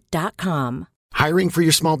sleepnumber.com. Hiring for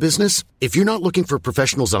your small business? If you're not looking for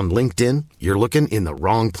professionals on LinkedIn, you're looking in the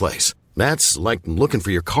wrong place. That's like looking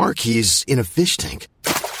for your car keys in a fish tank.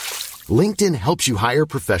 LinkedIn helps you hire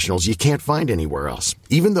professionals you can't find anywhere else,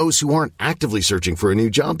 even those who aren't actively searching for a new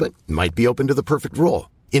job but might be open to the perfect role.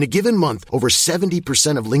 In a given month, over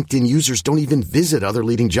 70% of LinkedIn users don't even visit other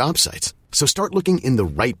leading job sites. So start looking in the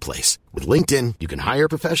right place. With LinkedIn, you can hire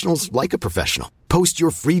professionals like a professional. Post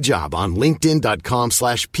your free job on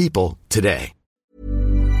linkedin.com/people today.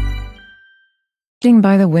 Sitting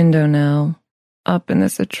by the window now, up in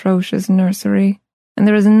this atrocious nursery, and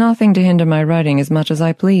there is nothing to hinder my writing as much as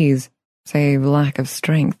I please, save lack of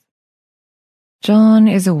strength. John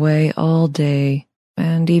is away all day,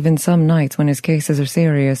 and even some nights when his cases are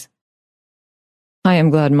serious. I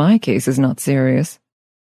am glad my case is not serious,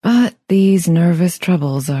 but these nervous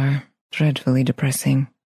troubles are dreadfully depressing.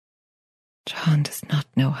 John does not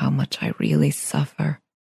know how much I really suffer.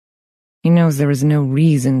 He knows there is no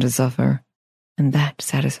reason to suffer, and that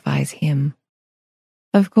satisfies him.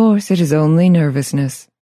 Of course, it is only nervousness.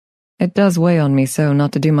 It does weigh on me so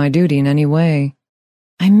not to do my duty in any way.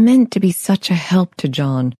 I meant to be such a help to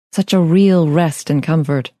John, such a real rest and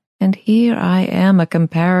comfort, and here I am a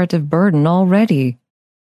comparative burden already.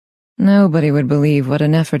 Nobody would believe what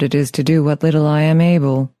an effort it is to do what little I am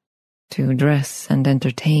able, to dress and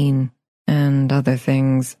entertain, and other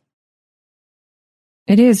things.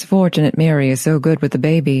 It is fortunate Mary is so good with the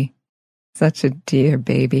baby. Such a dear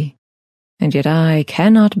baby. And yet I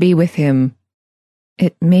cannot be with him.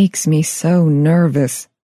 It makes me so nervous.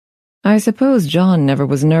 I suppose John never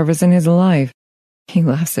was nervous in his life. He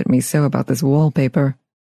laughs at me so about this wallpaper.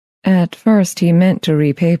 At first he meant to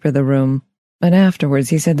repaper the room, but afterwards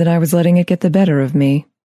he said that I was letting it get the better of me,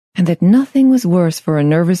 and that nothing was worse for a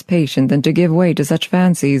nervous patient than to give way to such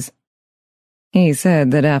fancies. He said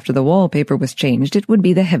that after the wallpaper was changed it would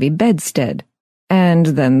be the heavy bedstead, and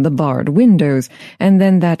then the barred windows, and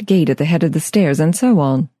then that gate at the head of the stairs, and so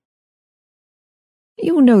on.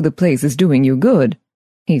 "You know the place is doing you good,"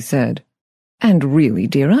 he said. "And really,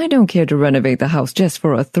 dear, I don't care to renovate the house just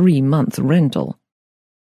for a 3-month rental."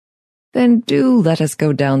 "Then do let us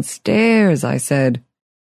go downstairs," I said.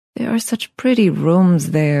 "There are such pretty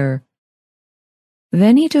rooms there."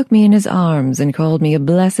 Then he took me in his arms and called me a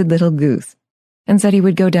blessed little goose, and said he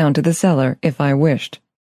would go down to the cellar, if I wished,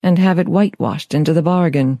 and have it whitewashed into the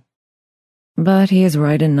bargain. But he is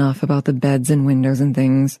right enough about the beds and windows and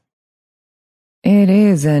things. It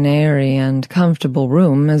is an airy and comfortable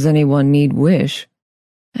room as anyone need wish,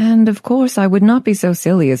 and of course I would not be so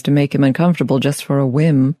silly as to make him uncomfortable just for a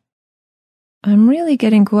whim. I'm really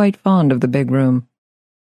getting quite fond of the big room.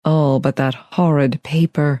 All but that horrid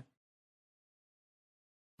paper.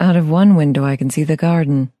 Out of one window I can see the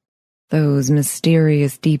garden, those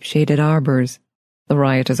mysterious deep-shaded arbors, the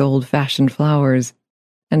riotous old-fashioned flowers,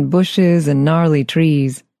 and bushes and gnarly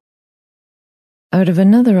trees. Out of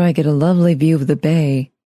another I get a lovely view of the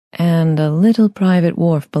bay, and a little private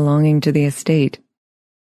wharf belonging to the estate.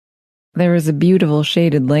 There is a beautiful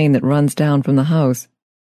shaded lane that runs down from the house.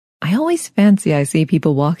 I always fancy I see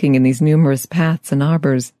people walking in these numerous paths and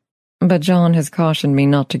arbors, but John has cautioned me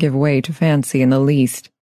not to give way to fancy in the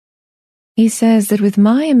least. He says that with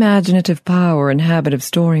my imaginative power and habit of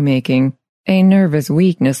story-making, a nervous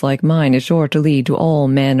weakness like mine is sure to lead to all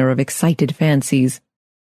manner of excited fancies,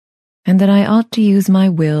 and that I ought to use my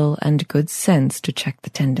will and good sense to check the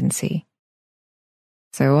tendency.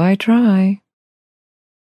 So I try.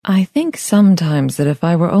 I think sometimes that if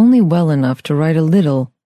I were only well enough to write a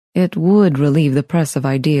little, it would relieve the press of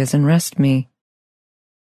ideas and rest me.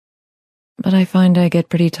 But I find I get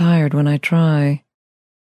pretty tired when I try.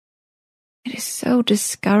 It is so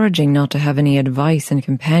discouraging not to have any advice and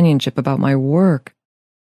companionship about my work.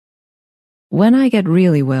 When I get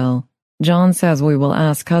really well, John says we will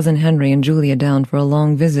ask Cousin Henry and Julia down for a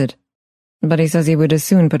long visit, but he says he would as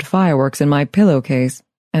soon put fireworks in my pillowcase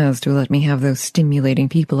as to let me have those stimulating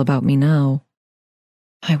people about me now.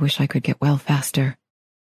 I wish I could get well faster,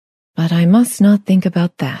 but I must not think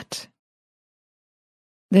about that.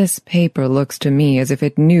 This paper looks to me as if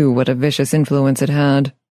it knew what a vicious influence it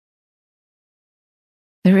had.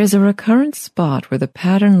 There is a recurrent spot where the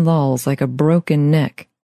pattern lolls like a broken neck,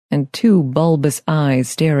 and 2 bulbous eyes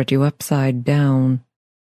stare at you upside down.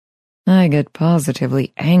 I get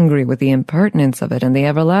positively angry with the impertinence of it and the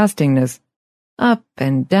everlastingness. Up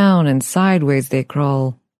and down and sideways they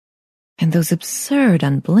crawl, and those absurd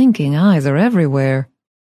unblinking eyes are everywhere.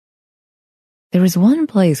 There is one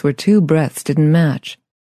place where 2 breaths didn't match,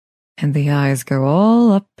 and the eyes go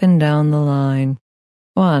all up and down the line,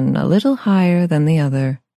 one a little higher than the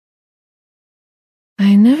other.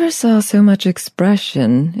 I never saw so much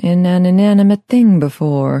expression in an inanimate thing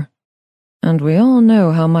before, and we all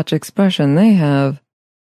know how much expression they have.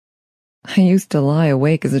 I used to lie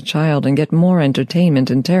awake as a child and get more entertainment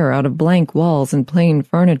and terror out of blank walls and plain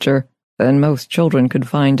furniture than most children could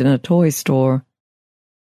find in a toy store.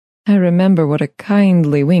 I remember what a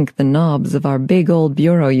kindly wink the knobs of our big old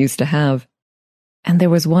bureau used to have, and there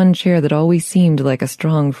was one chair that always seemed like a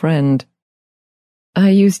strong friend.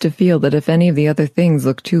 I used to feel that if any of the other things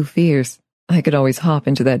looked too fierce, I could always hop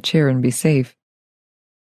into that chair and be safe.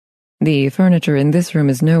 The furniture in this room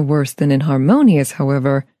is no worse than inharmonious,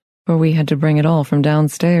 however, for we had to bring it all from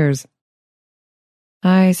downstairs.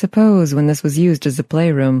 I suppose when this was used as a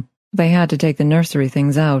playroom, they had to take the nursery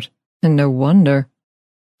things out, and no wonder.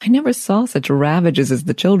 I never saw such ravages as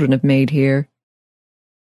the children have made here.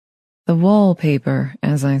 The wallpaper,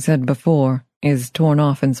 as I said before, is torn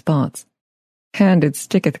off in spots, and it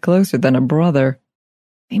sticketh closer than a brother.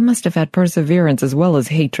 They must have had perseverance as well as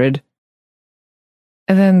hatred.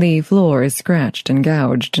 Then the floor is scratched and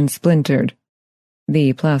gouged and splintered.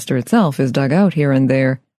 The plaster itself is dug out here and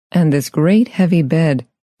there, and this great heavy bed,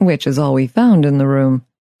 which is all we found in the room,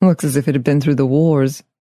 looks as if it had been through the wars.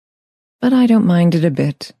 But I don't mind it a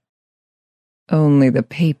bit. Only the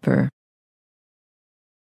paper.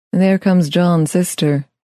 There comes John's sister.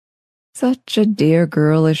 Such a dear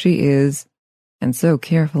girl as she is, and so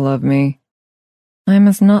careful of me. I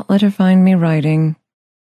must not let her find me writing.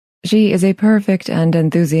 She is a perfect and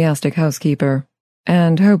enthusiastic housekeeper,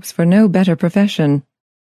 and hopes for no better profession.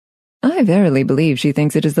 I verily believe she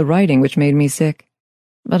thinks it is the writing which made me sick,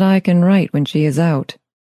 but I can write when she is out,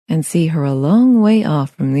 and see her a long way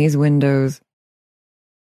off from these windows.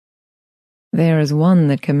 There is one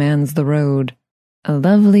that commands the road, a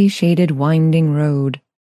lovely shaded winding road,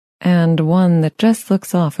 and one that just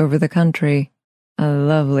looks off over the country, a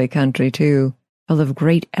lovely country too, full of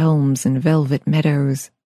great elms and velvet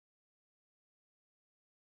meadows.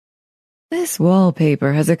 This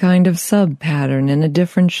wallpaper has a kind of sub-pattern in a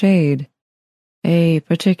different shade, a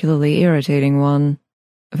particularly irritating one,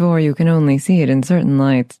 for you can only see it in certain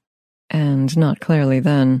lights, and not clearly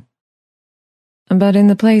then. But in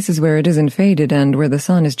the places where it isn't faded and where the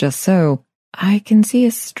sun is just so, I can see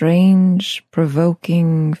a strange,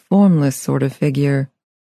 provoking, formless sort of figure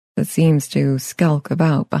that seems to skulk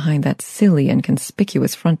about behind that silly and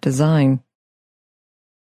conspicuous front design.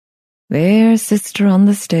 There's sister on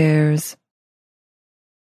the stairs.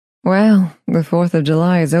 Well, the 4th of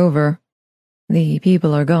July is over. The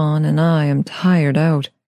people are gone, and I am tired out.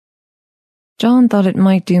 John thought it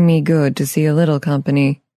might do me good to see a little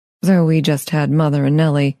company, so we just had Mother and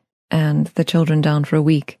Nellie, and the children down for a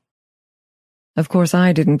week. Of course,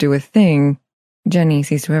 I didn't do a thing. Jenny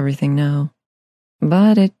sees to everything now.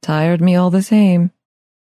 But it tired me all the same.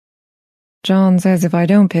 John says if I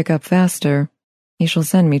don't pick up faster, he shall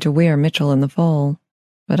send me to Weir Mitchell in the fall,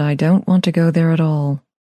 but I don't want to go there at all.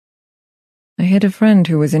 I had a friend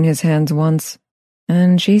who was in his hands once,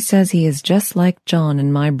 and she says he is just like John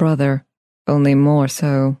and my brother, only more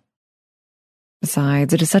so.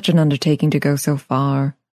 Besides, it is such an undertaking to go so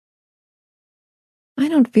far. I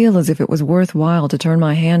don't feel as if it was worthwhile to turn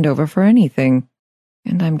my hand over for anything,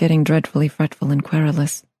 and I'm getting dreadfully fretful and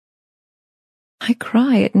querulous. I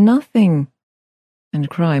cry at nothing, and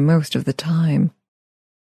cry most of the time.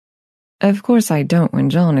 Of course I don't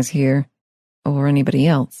when John is here, or anybody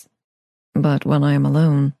else, but when I am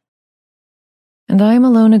alone. And I am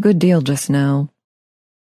alone a good deal just now.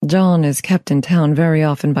 John is kept in town very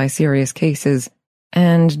often by serious cases,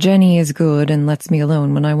 and Jenny is good and lets me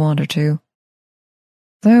alone when I want her to.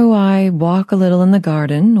 So I walk a little in the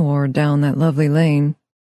garden or down that lovely lane,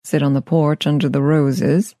 sit on the porch under the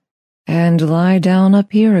roses, and lie down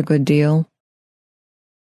up here a good deal.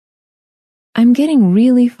 I'm getting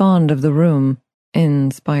really fond of the room,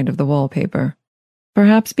 in spite of the wallpaper.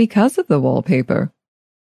 Perhaps because of the wallpaper.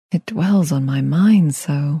 It dwells on my mind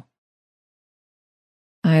so.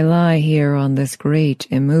 I lie here on this great,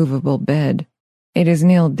 immovable bed. It is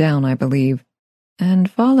nailed down, I believe, and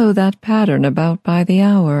follow that pattern about by the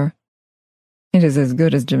hour. It is as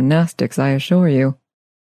good as gymnastics, I assure you.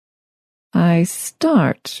 I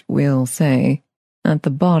start, we'll say, at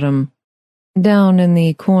the bottom, down in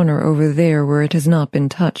the corner over there where it has not been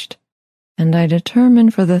touched, and I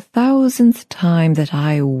determine for the 1000th time that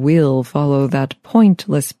I will follow that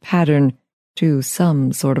pointless pattern to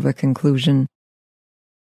some sort of a conclusion.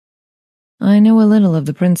 I know a little of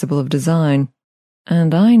the principle of design,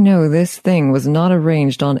 and I know this thing was not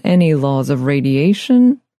arranged on any laws of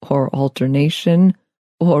radiation, or alternation,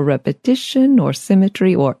 or repetition, or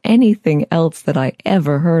symmetry, or anything else that I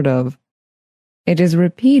ever heard of. It is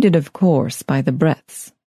repeated, of course, by the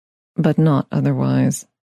breaths, but not otherwise.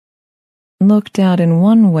 Looked at in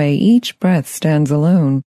one way, each breath stands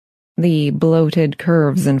alone. The bloated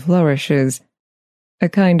curves and flourishes, a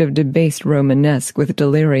kind of debased Romanesque with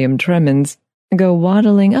delirium tremens, go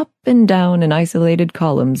waddling up and down in isolated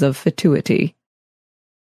columns of fatuity.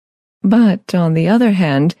 But, on the other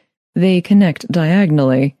hand, they connect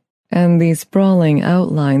diagonally, and the sprawling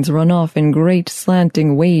outlines run off in great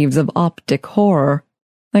slanting waves of optic horror,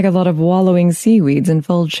 like a lot of wallowing seaweeds in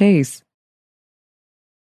full chase.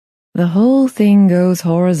 The whole thing goes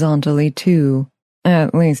horizontally, too,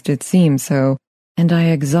 at least it seems so, and I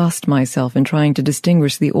exhaust myself in trying to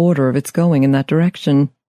distinguish the order of its going in that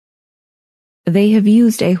direction. They have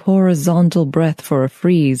used a horizontal breath for a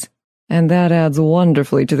frieze, and that adds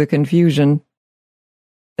wonderfully to the confusion.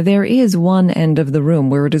 There is one end of the room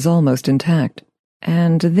where it is almost intact,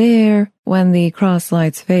 and there, when the cross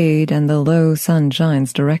lights fade and the low sun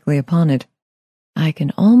shines directly upon it, I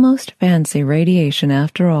can almost fancy radiation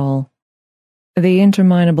after all. The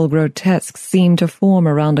interminable grotesques seem to form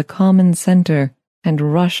around a common center, and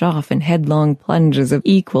rush off in headlong plunges of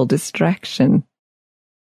equal distraction.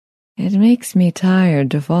 It makes me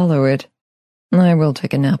tired to follow it. I will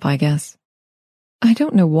take a nap, I guess. I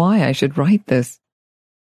don't know why I should write this.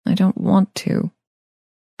 I don't want to.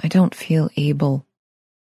 I don't feel able.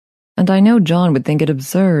 And I know John would think it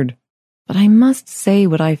absurd, but I must say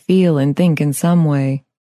what I feel and think in some way.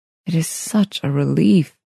 It is such a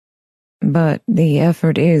relief. But the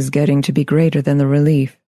effort is getting to be greater than the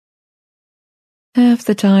relief. Half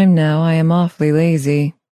the time now I am awfully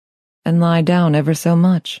lazy, and lie down ever so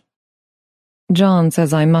much. John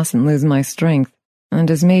says I mustn't lose my strength, and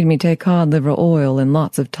has made me take cod liver oil and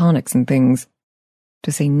lots of tonics and things,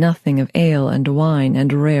 to say nothing of ale and wine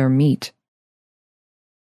and rare meat.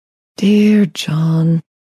 Dear John,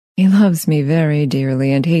 he loves me very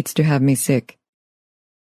dearly and hates to have me sick.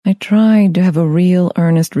 I tried to have a real,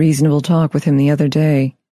 earnest, reasonable talk with him the other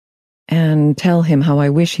day, and tell him how I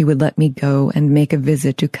wish he would let me go and make a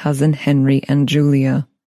visit to Cousin Henry and Julia.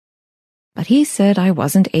 But he said I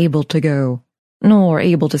wasn't able to go, nor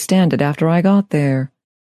able to stand it after I got there.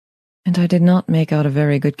 And I did not make out a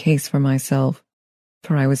very good case for myself,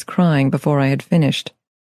 for I was crying before I had finished.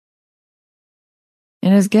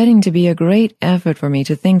 It is getting to be a great effort for me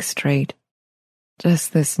to think straight.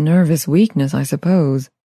 Just this nervous weakness, I suppose.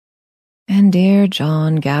 And dear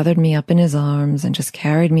John gathered me up in his arms and just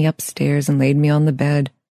carried me upstairs and laid me on the bed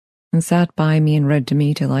and sat by me and read to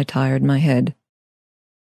me till I tired my head.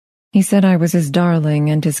 He said I was his darling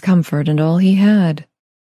and his comfort and all he had,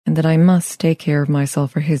 and that I must take care of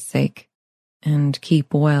myself for his sake, and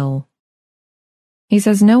keep well. He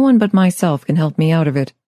says no one but myself can help me out of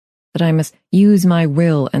it, that I must use my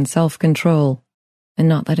will and self-control, and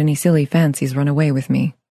not let any silly fancies run away with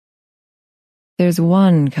me. There's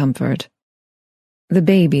one comfort. The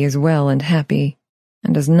baby is well and happy,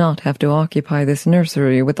 and does not have to occupy this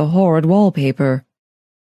nursery with the horrid wallpaper.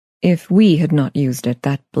 If we had not used it,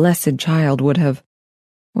 that blessed child would have—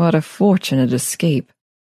 What a fortunate escape.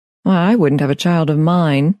 Why, I wouldn't have a child of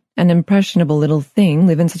mine, an impressionable little thing,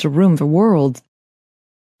 live in such a room for worlds.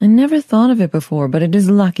 I never thought of it before, but it is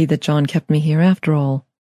lucky that John kept me here after all.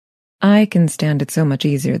 I can stand it so much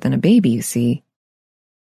easier than a baby, you see.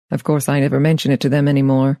 Of course, I never mention it to them any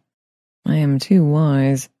more. I am too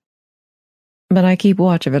wise. But I keep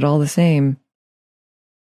watch of it all the same.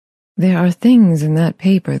 There are things in that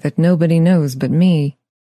paper that nobody knows but me,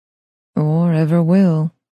 or ever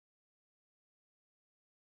will.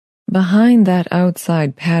 Behind that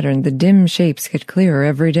outside pattern, the dim shapes get clearer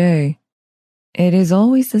every day. It is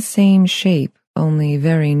always the same shape, only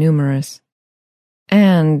very numerous.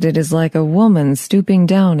 And it is like a woman stooping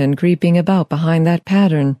down and creeping about behind that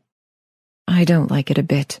pattern. I don't like it a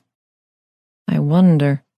bit. I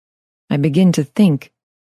wonder. I begin to think.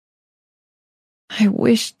 I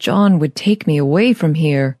wish John would take me away from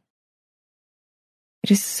here.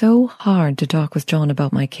 It is so hard to talk with John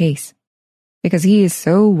about my case, because he is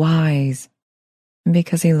so wise, and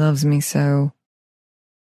because he loves me so.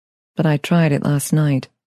 But I tried it last night.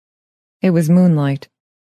 It was moonlight.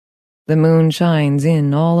 The moon shines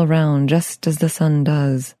in all around just as the sun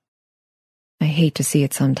does. I hate to see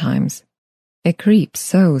it sometimes. It creeps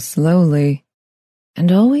so slowly,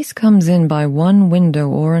 and always comes in by one window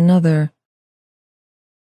or another.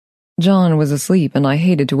 John was asleep and I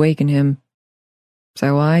hated to waken him,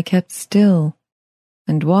 so I kept still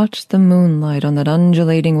and watched the moonlight on that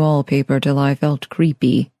undulating wallpaper till I felt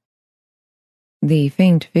creepy. The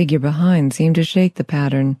faint figure behind seemed to shake the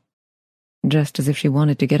pattern, just as if she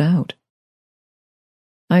wanted to get out.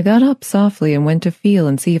 I got up softly and went to feel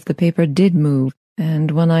and see if the paper did move, and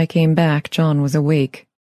when I came back, John was awake.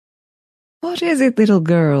 "What is it, little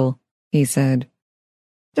girl?" he said.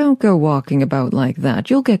 "Don't go walking about like that,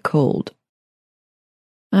 you'll get cold."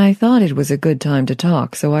 I thought it was a good time to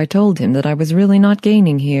talk, so I told him that I was really not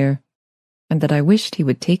gaining here, and that I wished he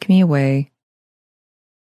would take me away.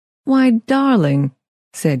 "Why, darling,"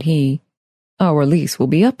 said he, "our lease will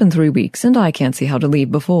be up in 3 weeks, and I can't see how to leave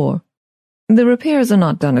before. The repairs are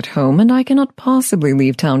not done at home, and I cannot possibly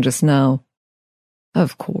leave town just now.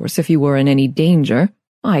 Of course, if you were in any danger,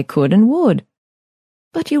 I could and would.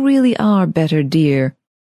 But you really are better, dear,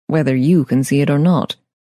 whether you can see it or not.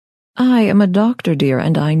 I am a doctor, dear,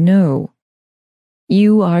 and I know.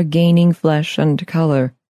 You are gaining flesh and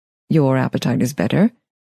color. Your appetite is better,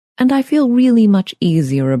 and I feel really much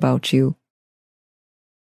easier about you."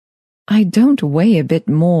 "I don't weigh a bit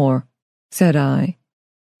more," said I,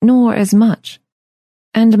 "nor as much.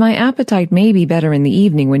 And my appetite may be better in the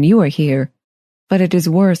evening when you are here, but it is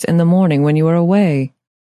worse in the morning when you are away."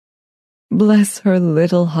 "Bless her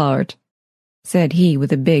little heart," said he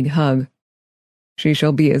with a big hug. She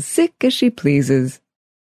shall be as sick as she pleases.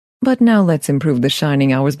 But now let's improve the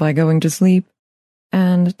shining hours by going to sleep,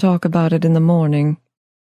 and talk about it in the morning."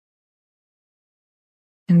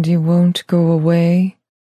 "And you won't go away?"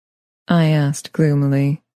 I asked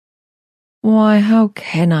gloomily. "Why, how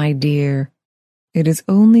can I, dear? It is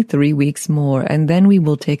only 3 weeks more, and then we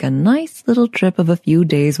will take a nice little trip of a few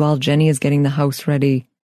days while Jenny is getting the house ready.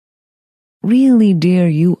 Really, dear,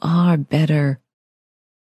 you are better.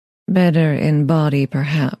 Better in body,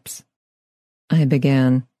 perhaps," I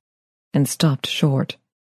began, and stopped short,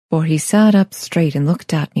 for he sat up straight and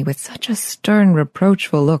looked at me with such a stern,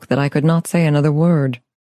 reproachful look that I could not say another word.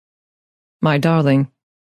 "My darling,"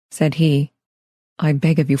 said he, "I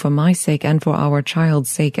beg of you, for my sake and for our child's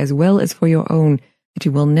sake, as well as for your own, that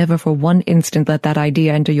you will never for one instant let that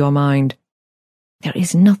idea enter your mind. There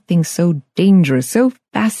is nothing so dangerous, so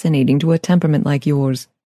fascinating to a temperament like yours.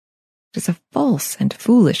 It is a false and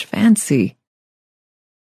foolish fancy.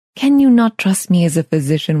 Can you not trust me as a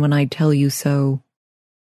physician when I tell you so?"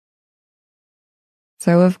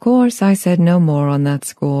 So of course I said no more on that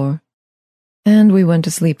score, and we went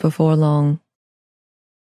to sleep before long.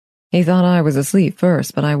 He thought I was asleep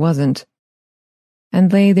first, but I wasn't,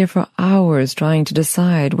 and lay there for hours trying to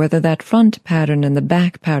decide whether that front pattern and the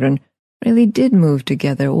back pattern really did move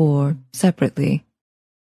together or separately.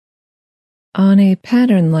 On a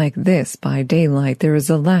pattern like this by daylight there is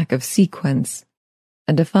a lack of sequence,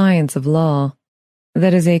 a defiance of law,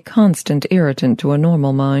 that is a constant irritant to a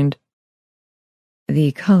normal mind.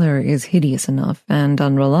 The color is hideous enough and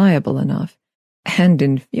unreliable enough and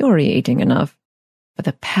infuriating enough, but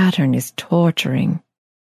the pattern is torturing.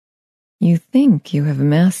 You think you have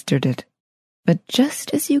mastered it, but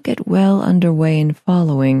just as you get well underway in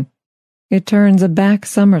following, it turns a back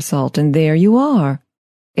somersault, and there you are.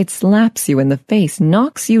 It slaps you in the face,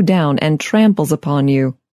 knocks you down, and tramples upon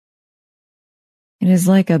you. It is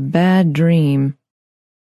like a bad dream.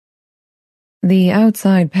 The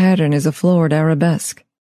outside pattern is a floored arabesque,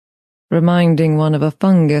 reminding one of a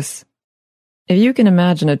fungus. If you can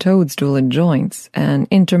imagine a toadstool in joints, an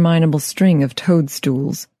interminable string of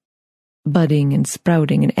toadstools, budding and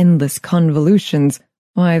sprouting in endless convolutions,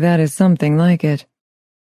 why, that is something like it.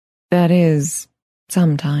 That is,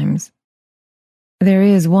 sometimes. There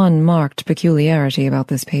is one marked peculiarity about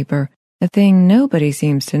this paper, a thing nobody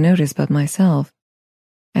seems to notice but myself,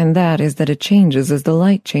 and that is that it changes as the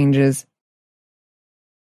light changes.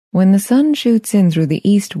 When the sun shoots in through the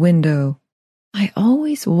east window, I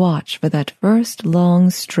always watch for that first long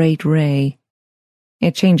straight ray.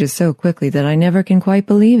 It changes so quickly that I never can quite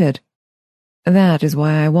believe it. That is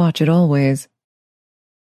why I watch it always.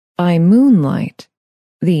 By moonlight,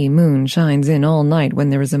 the moon shines in all night when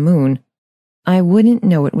there is a moon, I wouldn't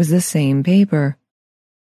know it was the same paper.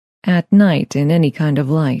 At night, in any kind of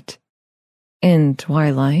light, in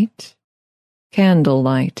twilight,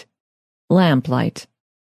 candlelight, lamplight,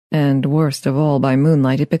 and worst of all, by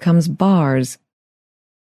moonlight, it becomes bars.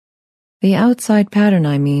 The outside pattern,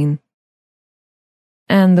 I mean.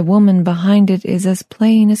 And the woman behind it is as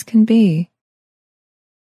plain as can be.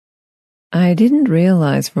 I didn't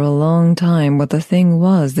realize for a long time what the thing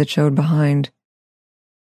was that showed behind.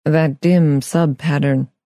 That dim sub-pattern.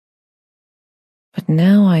 But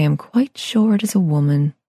now I am quite sure it is a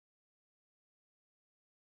woman.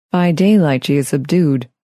 By daylight she is subdued,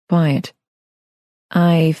 quiet.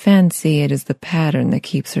 I fancy it is the pattern that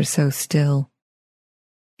keeps her so still.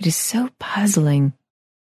 It is so puzzling.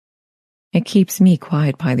 It keeps me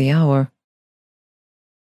quiet by the hour.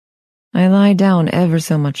 I lie down ever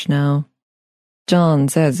so much now. John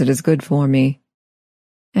says it is good for me,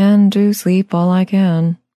 and do sleep all I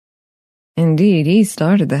can. Indeed, he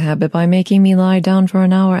started the habit by making me lie down for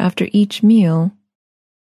an hour after each meal.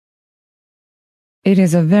 It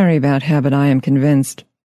is a very bad habit, I am convinced,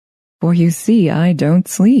 for you see I don't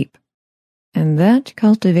sleep, and that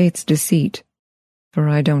cultivates deceit, for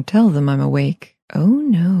I don't tell them I'm awake. Oh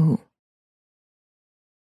no.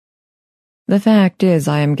 The fact is,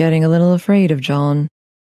 I am getting a little afraid of John.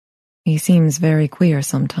 He seems very queer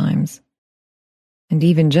sometimes, and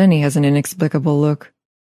even Jenny has an inexplicable look.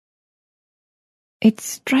 It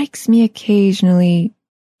strikes me occasionally,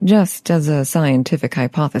 just as a scientific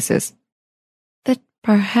hypothesis, that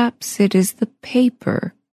perhaps it is the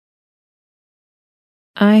paper.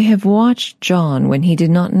 I have watched John when he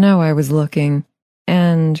did not know I was looking,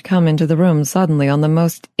 and come into the room suddenly on the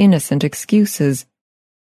most innocent excuses,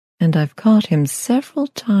 and I've caught him several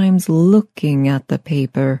times looking at the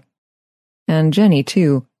paper. And Jenny,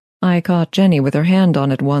 too. I caught Jenny with her hand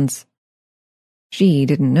on it once. She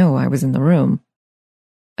didn't know I was in the room.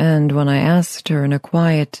 And when I asked her in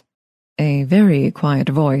a very quiet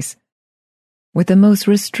voice, with the most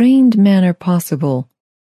restrained manner possible.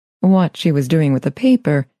 What she was doing with the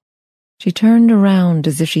paper, she turned around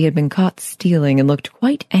as if she had been caught stealing and looked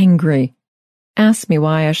quite angry, asked me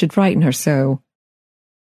why I should frighten her so.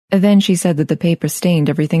 Then she said that the paper stained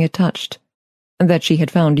everything it touched, that she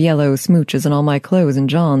had found yellow smooches in all my clothes and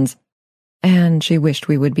John's, and she wished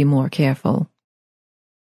we would be more careful.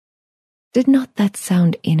 Did not that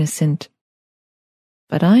sound innocent?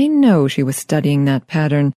 But I know she was studying that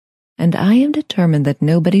pattern, and I am determined that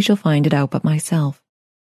nobody shall find it out but myself.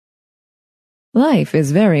 Life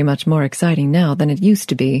is very much more exciting now than it used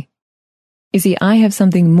to be. You see, I have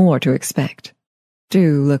something more to expect,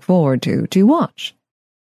 to look forward to watch.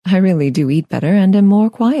 I really do eat better and am more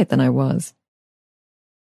quiet than I was.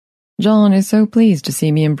 John is so pleased to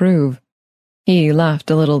see me improve. He laughed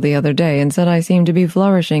a little the other day and said I seemed to be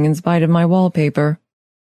flourishing in spite of my wallpaper.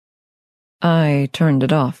 I turned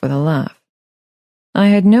it off with a laugh. I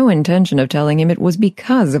had no intention of telling him it was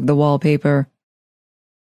because of the wallpaper.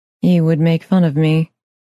 He would make fun of me.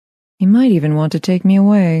 He might even want to take me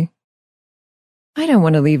away. I don't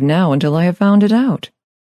want to leave now until I have found it out.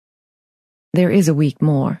 There is a week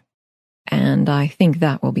more, and I think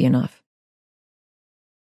that will be enough.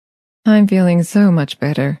 I'm feeling so much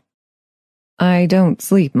better. I don't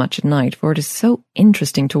sleep much at night, for it is so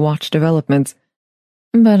interesting to watch developments,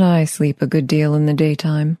 but I sleep a good deal in the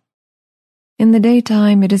daytime. In the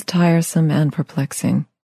daytime it is tiresome and perplexing.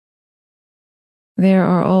 There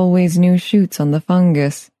are always new shoots on the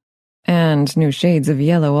fungus, and new shades of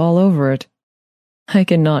yellow all over it. I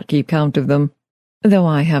cannot keep count of them, though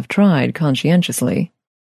I have tried conscientiously.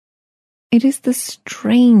 It is the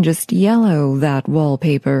strangest yellow, that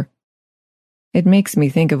wallpaper. It makes me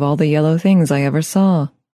think of all the yellow things I ever saw.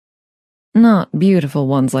 Not beautiful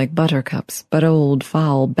ones like buttercups, but old,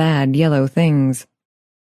 foul, bad yellow things.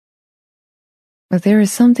 But there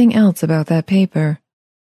is something else about that paper.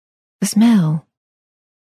 The smell.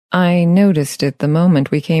 I noticed it the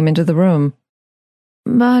moment we came into the room,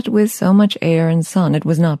 but with so much air and sun it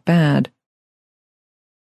was not bad.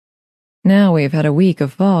 Now we have had a week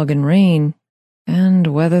of fog and rain, and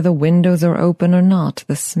whether the windows are open or not,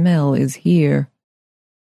 the smell is here.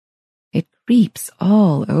 It creeps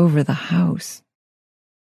all over the house.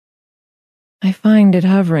 I find it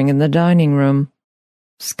hovering in the dining room,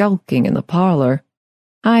 skulking in the parlor,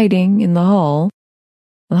 hiding in the hall,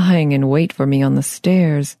 lying in wait for me on the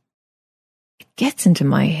stairs. It gets into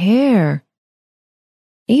my hair.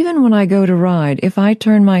 Even when I go to ride, if I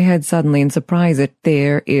turn my head suddenly and surprise it,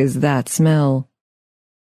 there is that smell.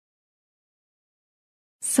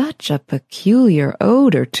 Such a peculiar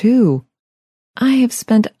odor, too. I have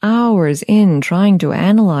spent hours in trying to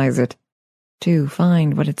analyze it, to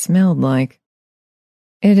find what it smelled like.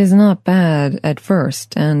 It is not bad at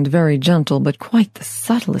first, and very gentle, but quite the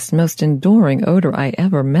subtlest, most enduring odor I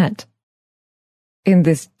ever met. In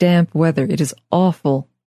this damp weather it is awful.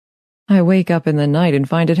 I wake up in the night and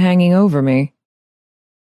find it hanging over me.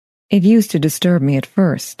 It used to disturb me at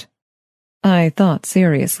first. I thought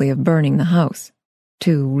seriously of burning the house,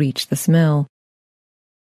 to reach the smell.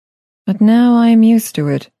 But now I am used to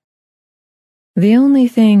it. The only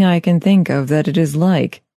thing I can think of that it is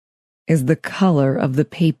like is the color of the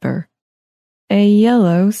paper. A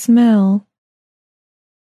yellow smell.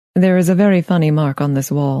 There is a very funny mark on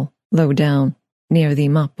this wall, low down, near the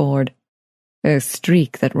mopboard. A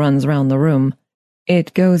streak that runs round the room.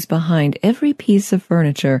 It goes behind every piece of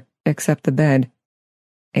furniture except the bed.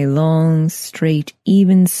 A long, straight,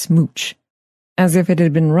 even smooch, as if it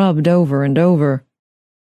had been rubbed over and over.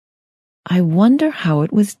 I wonder how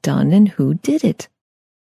it was done and who did it,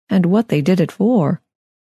 and what they did it for.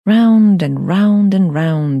 Round and round and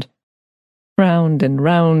round. Round and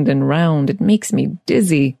round and round. It makes me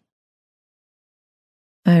dizzy.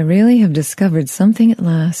 I really have discovered something at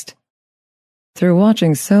last. Through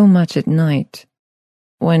watching so much at night,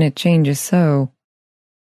 when it changes so,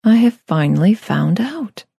 I have finally found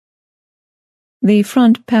out. The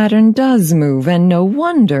front pattern does move, and no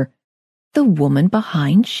wonder. The woman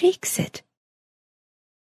behind shakes it.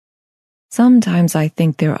 Sometimes I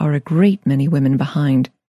think there are a great many women behind,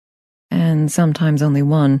 and sometimes only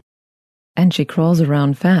one, and she crawls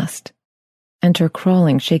around fast, and her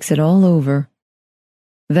crawling shakes it all over.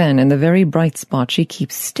 Then in the very bright spot she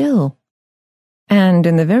keeps still, and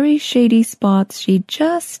in the very shady spots she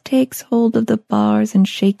just takes hold of the bars and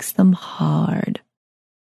shakes them hard.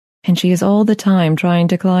 And she is all the time trying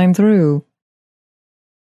to climb through.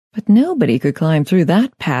 But nobody could climb through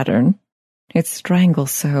that pattern. It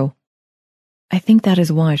strangles so. I think that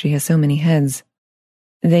is why she has so many heads.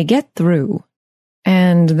 They get through,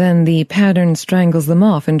 and then the pattern strangles them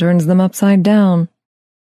off and turns them upside down.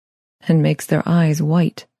 and makes their eyes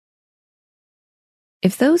white.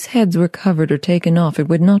 If those heads were covered or taken off, it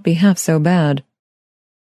would not be half so bad.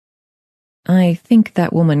 I think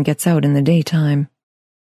that woman gets out in the daytime,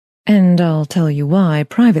 and I'll tell you why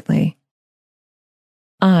privately.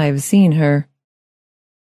 I've seen her.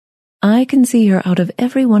 I can see her out of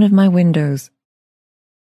every one of my windows.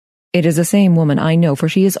 It is the same woman, I know, for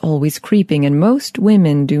she is always creeping, and most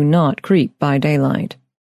women do not creep by daylight.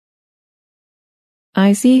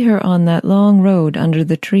 I see her on that long road under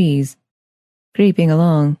the trees, creeping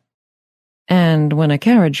along, and when a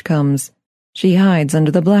carriage comes, she hides under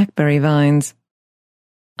the blackberry vines.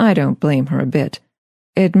 I don't blame her a bit.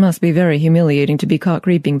 It must be very humiliating to be caught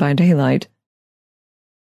creeping by daylight.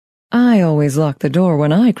 I always lock the door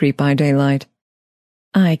when I creep by daylight.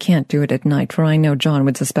 I can't do it at night, for I know John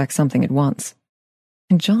would suspect something at once.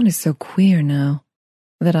 And John is so queer now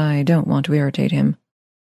that I don't want to irritate him.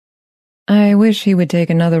 I wish he would take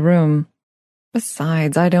another room.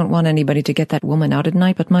 Besides, I don't want anybody to get that woman out at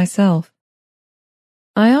night but myself.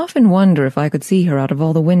 I often wonder if I could see her out of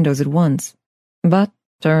all the windows at once, but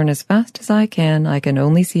turn as fast as I can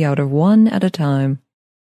only see out of one at a time.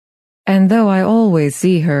 And though I always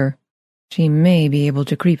see her, she may be able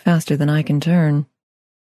to creep faster than I can turn.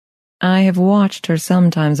 I have watched her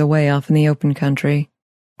sometimes away off in the open country,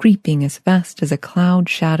 creeping as fast as a cloud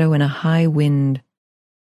shadow in a high wind.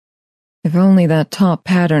 If only that top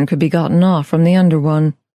pattern could be gotten off from the under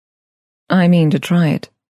one. I mean to try it,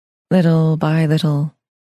 little by little.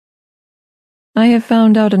 I have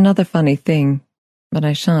found out another funny thing, but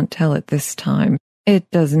I shan't tell it this time. It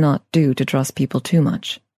does not do to trust people too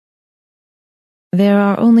much. There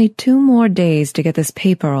are only 2 more days to get this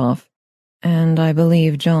paper off, and I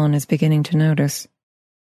believe John is beginning to notice.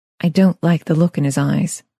 I don't like the look in his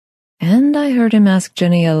eyes, and I heard him ask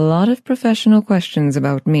Jenny a lot of professional questions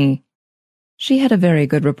about me. She had a very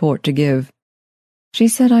good report to give. She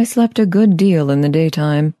said I slept a good deal in the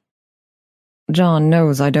daytime. John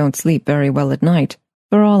knows I don't sleep very well at night,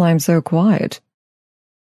 for all I'm so quiet.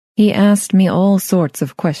 He asked me all sorts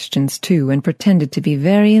of questions, too, and pretended to be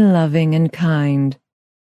very loving and kind,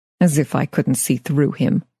 as if I couldn't see through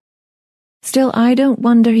him. Still, I don't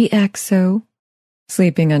wonder he acts so,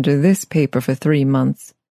 sleeping under this paper for 3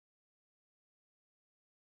 months.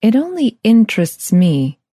 It only interests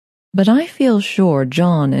me, but I feel sure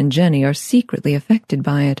John and Jenny are secretly affected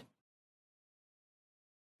by it.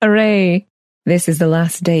 Hooray! This is the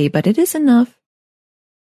last day, but it is enough.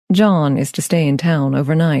 John is to stay in town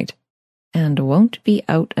overnight, and won't be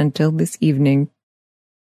out until this evening.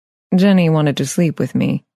 Jenny wanted to sleep with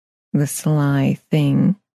me, the sly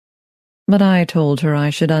thing, but I told her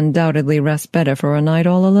I should undoubtedly rest better for a night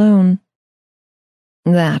all alone.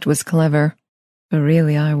 That was clever, but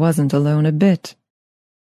really I wasn't alone a bit.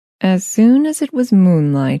 As soon as it was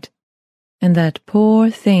moonlight, and that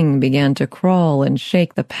poor thing began to crawl and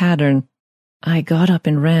shake the pattern, I got up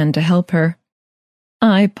and ran to help her.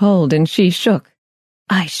 I pulled and she shook.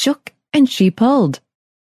 I shook and she pulled.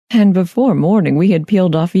 And before morning we had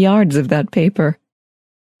peeled off yards of that paper.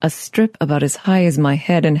 A strip about as high as my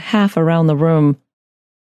head and half around the room.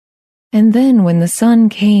 And then when the sun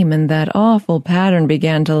came and that awful pattern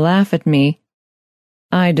began to laugh at me,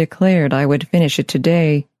 I declared I would finish it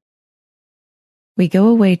today. We go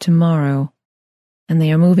away tomorrow, and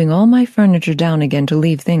they are moving all my furniture down again to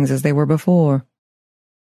leave things as they were before.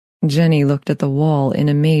 Jenny looked at the wall in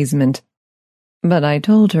amazement, but I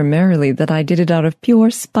told her merrily that I did it out of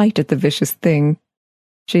pure spite at the vicious thing.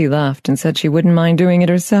 She laughed and said she wouldn't mind doing it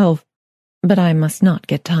herself, but I must not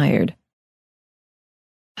get tired.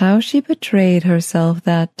 How she betrayed herself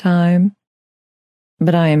that time.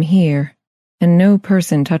 But I am here, and no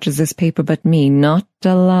person touches this paper but me, not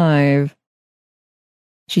alive.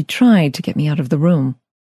 She tried to get me out of the room.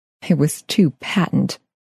 It was too patent.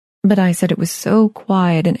 But I said it was so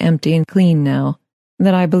quiet and empty and clean now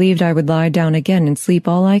that I believed I would lie down again and sleep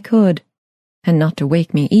all I could, and not to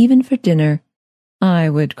wake me even for dinner. I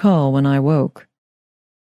would call when I woke.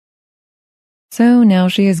 So now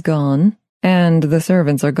she is gone, and the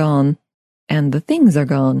servants are gone, and the things are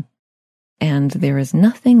gone, and there is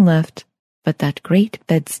nothing left but that great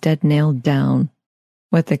bedstead nailed down,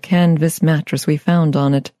 with the canvas mattress we found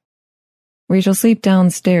on it. We shall sleep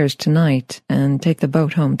downstairs tonight and take the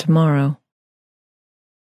boat home tomorrow.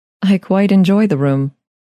 I quite enjoy the room.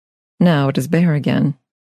 Now it is bare again.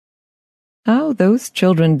 How those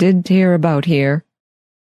children did tear about here.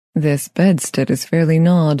 This bedstead is fairly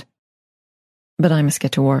gnawed. But I must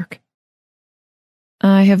get to work.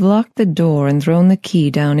 I have locked the door and thrown the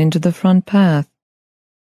key down into the front path.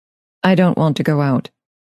 I don't want to go out,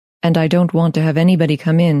 and I don't want to have anybody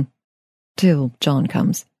come in till John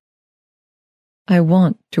comes. I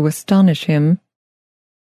want to astonish him.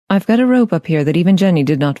 I've got a rope up here that even Jenny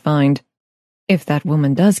did not find. If that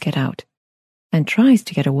woman does get out and tries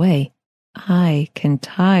to get away, I can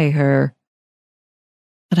tie her.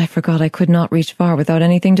 But I forgot I could not reach far without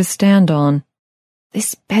anything to stand on.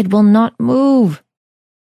 This bed will not move.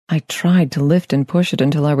 I tried to lift and push it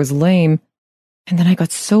until I was lame, and then I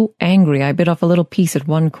got so angry I bit off a little piece at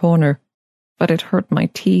one corner, but it hurt my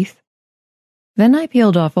teeth. Then I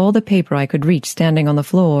peeled off all the paper I could reach standing on the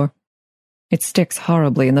floor. It sticks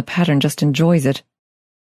horribly and the pattern just enjoys it.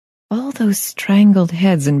 All those strangled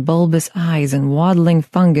heads and bulbous eyes and waddling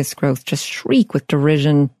fungus growth just shriek with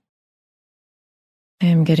derision. I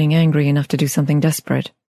am getting angry enough to do something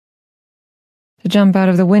desperate. To jump out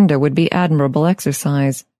of the window would be admirable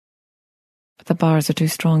exercise, but the bars are too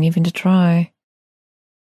strong even to try.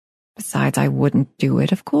 Besides, I wouldn't do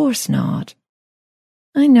it, of course not.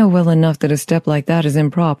 I know well enough that a step like that is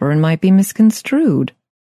improper and might be misconstrued.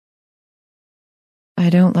 I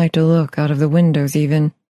don't like to look out of the windows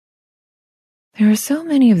even. There are so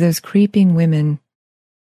many of those creeping women,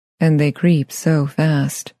 and they creep so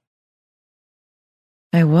fast.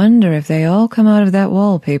 I wonder if they all come out of that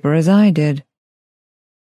wallpaper as I did.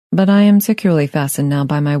 But I am securely fastened now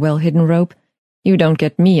by my well-hidden rope. You don't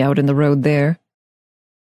get me out in the road there.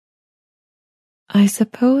 I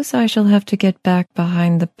suppose I shall have to get back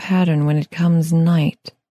behind the pattern when it comes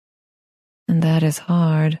night, and that is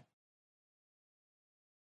hard.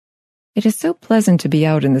 It is so pleasant to be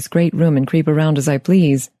out in this great room and creep around as I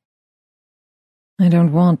please. I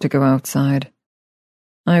don't want to go outside.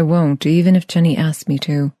 I won't, even if Jenny asks me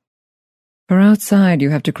to. For outside you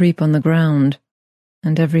have to creep on the ground,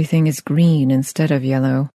 and everything is green instead of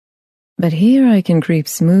yellow. But here I can creep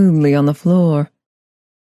smoothly on the floor,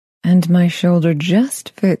 and my shoulder just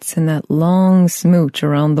fits in that long smooch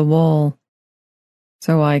around the wall,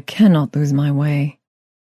 so I cannot lose my way.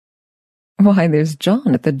 Why, there's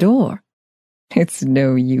John at the door. It's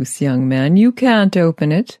no use, young man, you can't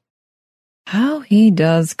open it. How he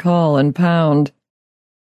does call and pound.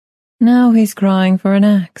 Now he's crying for an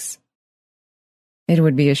axe. It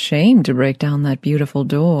would be a shame to break down that beautiful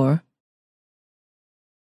door.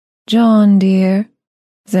 John, dear,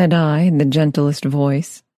 said I in the gentlest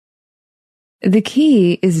voice, the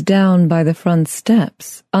key is down by the front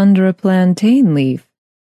steps, under a plantain leaf.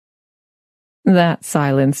 That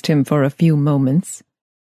silenced him for a few moments.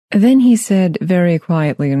 Then he said, very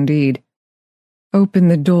quietly indeed, Open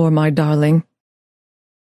the door, my darling.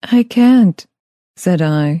 I can't, said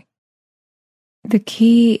I. The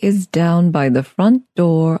key is down by the front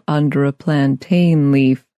door under a plantain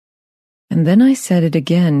leaf. And then I said it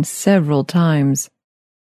again several times,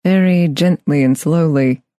 very gently and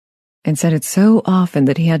slowly, and said it so often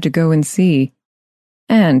that he had to go and see.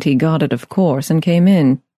 And he got it, of course, and came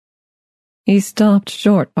in. He stopped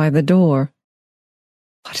short by the door.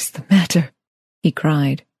 What is the matter? He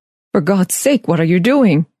cried. For God's sake, what are you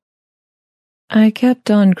doing? I kept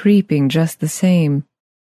on creeping just the same,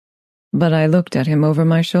 but I looked at him over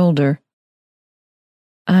my shoulder.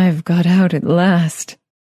 I've got out at last,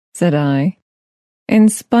 said I, in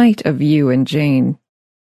spite of you and Jane.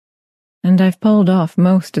 And I've pulled off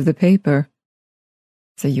most of the paper,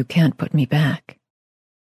 so you can't put me back.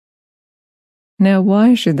 Now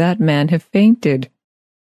why should that man have fainted?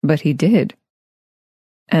 But he did.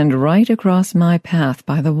 And right across my path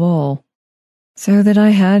by the wall, so that I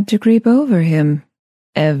had to creep over him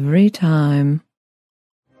every time.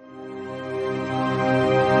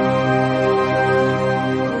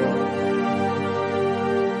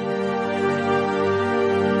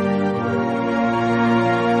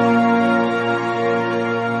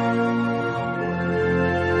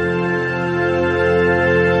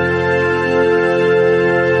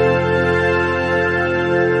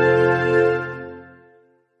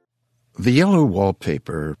 The Yellow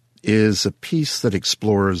Wallpaper is a piece that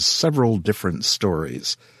explores several different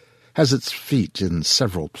stories, has its feet in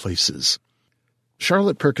several places.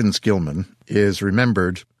 Charlotte Perkins Gilman is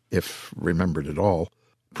remembered, if remembered at all,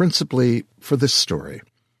 principally for this story.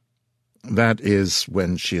 That is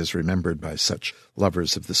when she is remembered by such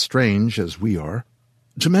lovers of the strange as we are.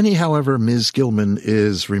 To many, however, Ms. Gilman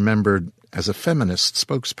is remembered as a feminist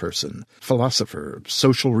spokesperson, philosopher,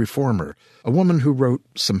 social reformer, a woman who wrote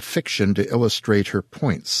some fiction to illustrate her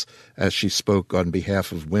points as she spoke on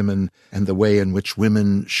behalf of women and the way in which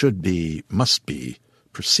women should be, must be,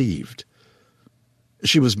 perceived.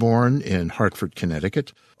 She was born in Hartford,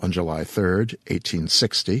 Connecticut, on July 3rd,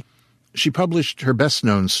 1860. She published her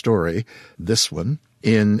best-known story, this one,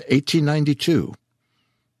 in 1892.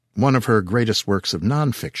 One of her greatest works of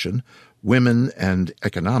nonfiction, Women and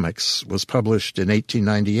Economics, was published in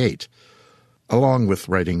 1898. Along with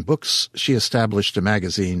writing books, she established a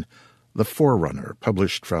magazine, The Forerunner,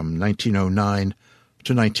 published from 1909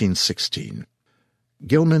 to 1916.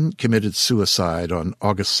 Gilman committed suicide on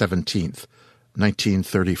August 17,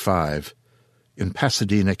 1935, in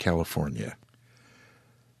Pasadena, California.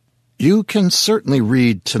 You can certainly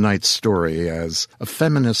read tonight's story as a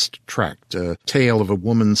feminist tract, a tale of a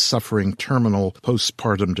woman suffering terminal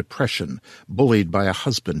postpartum depression, bullied by a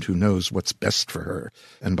husband who knows what's best for her,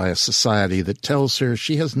 and by a society that tells her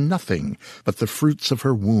she has nothing but the fruits of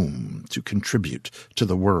her womb to contribute to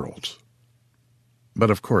the world. But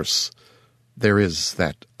of course, there is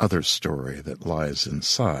that other story that lies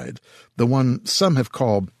inside, the one some have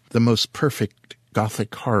called the most perfect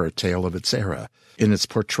Gothic horror tale of its era, in its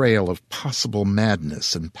portrayal of possible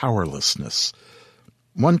madness and powerlessness.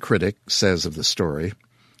 One critic says of the story,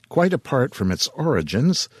 quite apart from its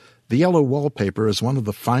origins, The Yellow Wallpaper is one of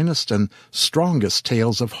the finest and strongest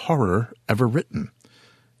tales of horror ever written.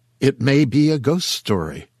 It may be a ghost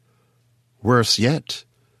story. Worse yet,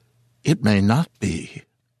 it may not be.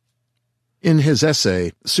 In his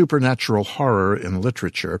essay, Supernatural Horror in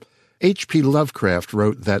Literature, H.P. Lovecraft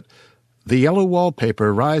wrote that The Yellow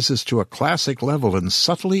Wallpaper rises to a classic level in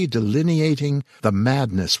subtly delineating the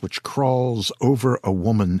madness which crawls over a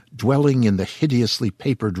woman dwelling in the hideously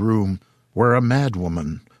papered room where a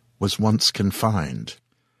madwoman was once confined.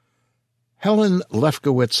 Helen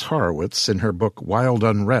Lefkowitz Horowitz, in her book Wild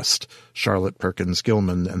Unrest, Charlotte Perkins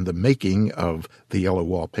Gilman and the Making of the Yellow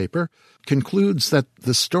Wallpaper, concludes that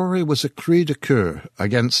the story was a cri de coeur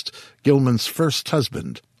against Gilman's first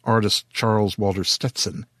husband, artist Charles Walter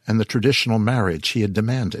Stetson, and the traditional marriage he had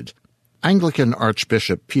demanded. Anglican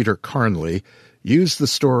Archbishop Peter Carnley used the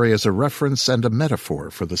story as a reference and a metaphor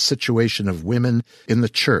for the situation of women in the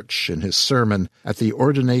church in his sermon at the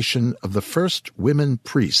ordination of the first women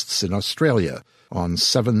priests in Australia on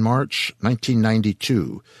 7 March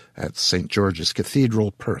 1992 at St. George's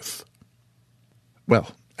Cathedral, Perth. Well,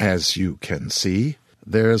 as you can see,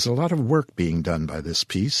 there's a lot of work being done by this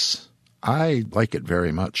piece. I like it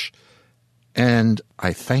very much. And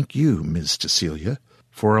I thank you, Ms. Cecilia,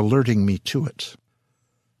 for alerting me to it.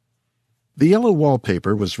 The Yellow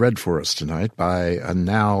Wallpaper was read for us tonight by a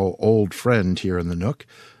now old friend here in the Nook,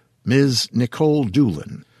 Ms. Nicole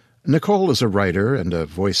Doolin. Nicole is a writer and a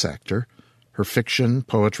voice actor. Her fiction,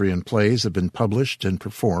 poetry, and plays have been published and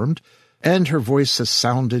performed, and her voice has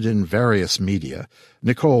sounded in various media.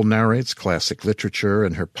 Nicole narrates classic literature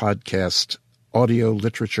in her podcast, Audio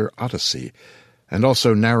Literature Odyssey, and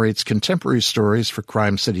also narrates contemporary stories for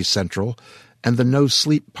Crime City Central and the No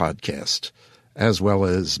Sleep podcast, as well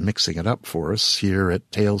as mixing it up for us here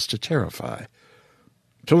at Tales to Terrify.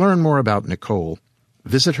 To learn more about Nicole,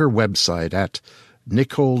 visit her website at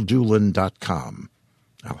NicoleDoolin.com.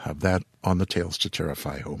 I'll have that on the Tales to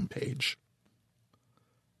Terrify homepage.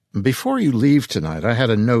 Before you leave tonight, I had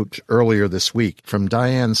a note earlier this week from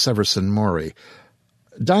Diane Severson-Morey.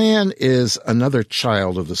 Diane is another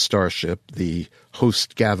child of the Starship, the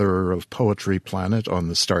host-gatherer of Poetry Planet on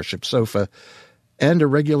the Starship Sofa, and a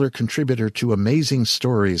regular contributor to Amazing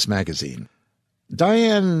Stories magazine.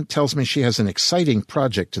 Diane tells me she has an exciting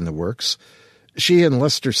project in the works. She and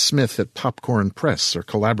Lester Smith at Popcorn Press are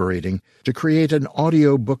collaborating to create an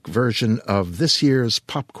audiobook version of this year's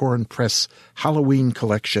Popcorn Press Halloween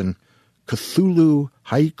collection, Cthulhu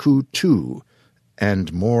Haiku 2,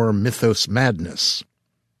 and More Mythos Madness.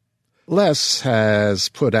 Les has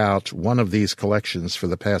put out one of these collections for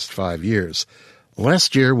the past 5 years.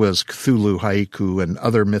 Last year was Cthulhu Haiku and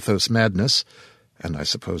Other Mythos Madness, and I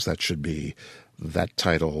suppose that should be that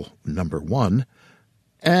title number 1.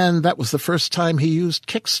 And that was the first time he used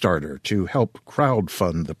Kickstarter to help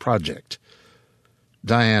crowdfund the project.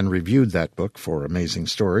 Diane reviewed that book for Amazing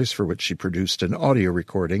Stories, for which she produced an audio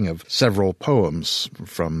recording of several poems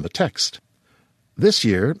from the text. This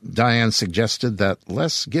year, Diane suggested that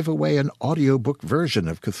Les give away an audiobook version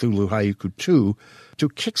of Cthulhu Haiku 2 to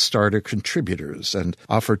Kickstarter contributors and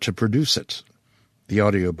offered to produce it. The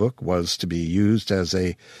audiobook was to be used as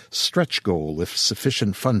a stretch goal if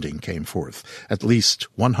sufficient funding came forth, at least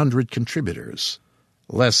 100 contributors.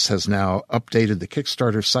 Les has now updated the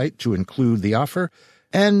Kickstarter site to include the offer,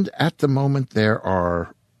 and at the moment there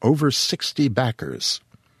are over 60 backers.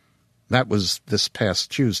 That was this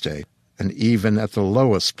past Tuesday. And even at the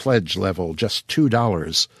lowest pledge level, just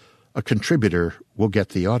 $2, a contributor will get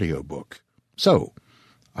the audiobook. So,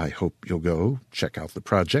 I hope you'll go check out the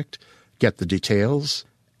project, get the details,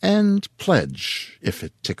 and pledge if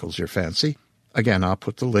it tickles your fancy. Again, I'll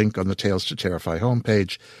put the link on the Tales to Terrify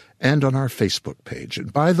homepage and on our Facebook page.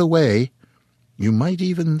 And by the way, you might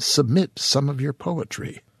even submit some of your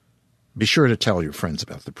poetry. Be sure to tell your friends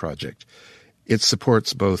about the project. It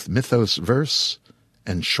supports both mythos verse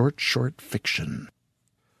and short fiction.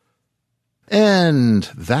 And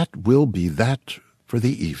that will be that for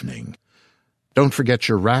the evening. Don't forget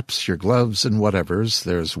your wraps, your gloves, and whatevers.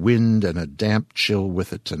 There's wind and a damp chill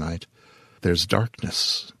with it tonight. There's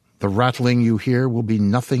darkness. The rattling you hear will be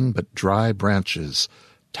nothing but dry branches,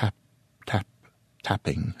 tap, tap,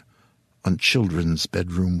 tapping on children's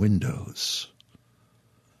bedroom windows.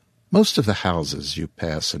 Most of the houses you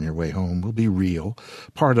pass on your way home will be real,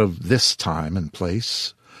 part of this time and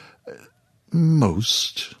place.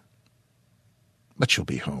 Most. But you'll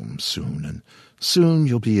be home soon, and soon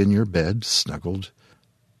you'll be in your bed, snuggled.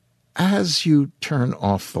 As you turn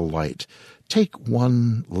off the light, take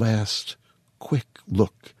one last quick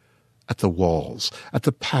look at the walls, at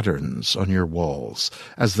the patterns on your walls,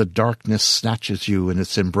 as the darkness snatches you in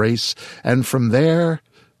its embrace, and from there,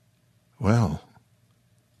 well,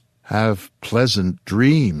 have pleasant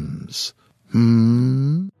dreams.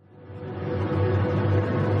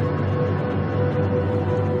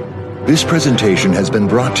 This presentation has been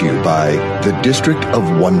brought to you by the District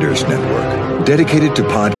of Wonders Network, dedicated to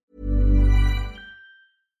podcast.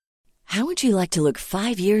 How would you like to look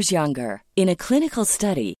 5 years younger? In a clinical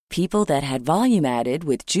study, people that had volume added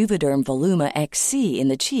with Juvederm Voluma XC in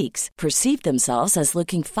the cheeks perceived themselves as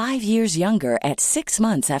looking 5 years younger at 6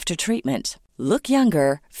 months after treatment. Look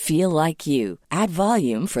younger, feel like you. Add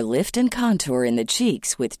volume for lift and contour in the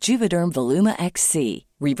cheeks with Juvederm Voluma XC.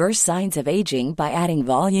 Reverse signs of aging by adding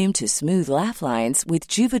volume to smooth laugh lines with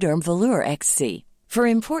Juvederm Volure XC. For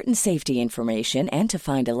important safety information and to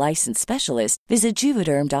find a licensed specialist, visit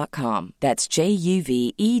Juvederm.com. That's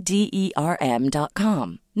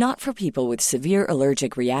JUVEDERM.com. Not for people with severe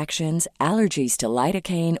allergic reactions, allergies to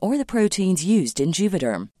lidocaine, or the proteins used in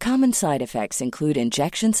Juvederm. Common side effects include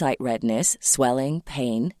injection site redness, swelling,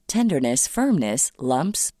 pain, tenderness, firmness,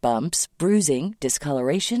 lumps, bumps, bruising,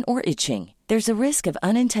 discoloration, or itching. There's a risk of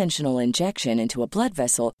unintentional injection into a blood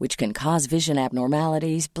vessel, which can cause vision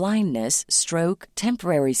abnormalities, blindness, stroke,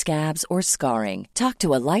 temporary scabs, or scarring. Talk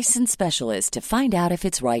to a licensed specialist to find out if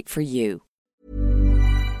it's right for you.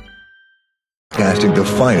 Casting the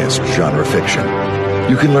finest genre fiction.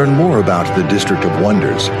 You can learn more about the District of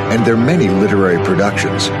Wonders and their many literary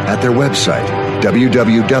productions at their website,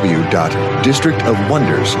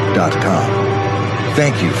 www.districtofwonders.com.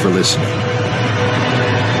 Thank you for listening.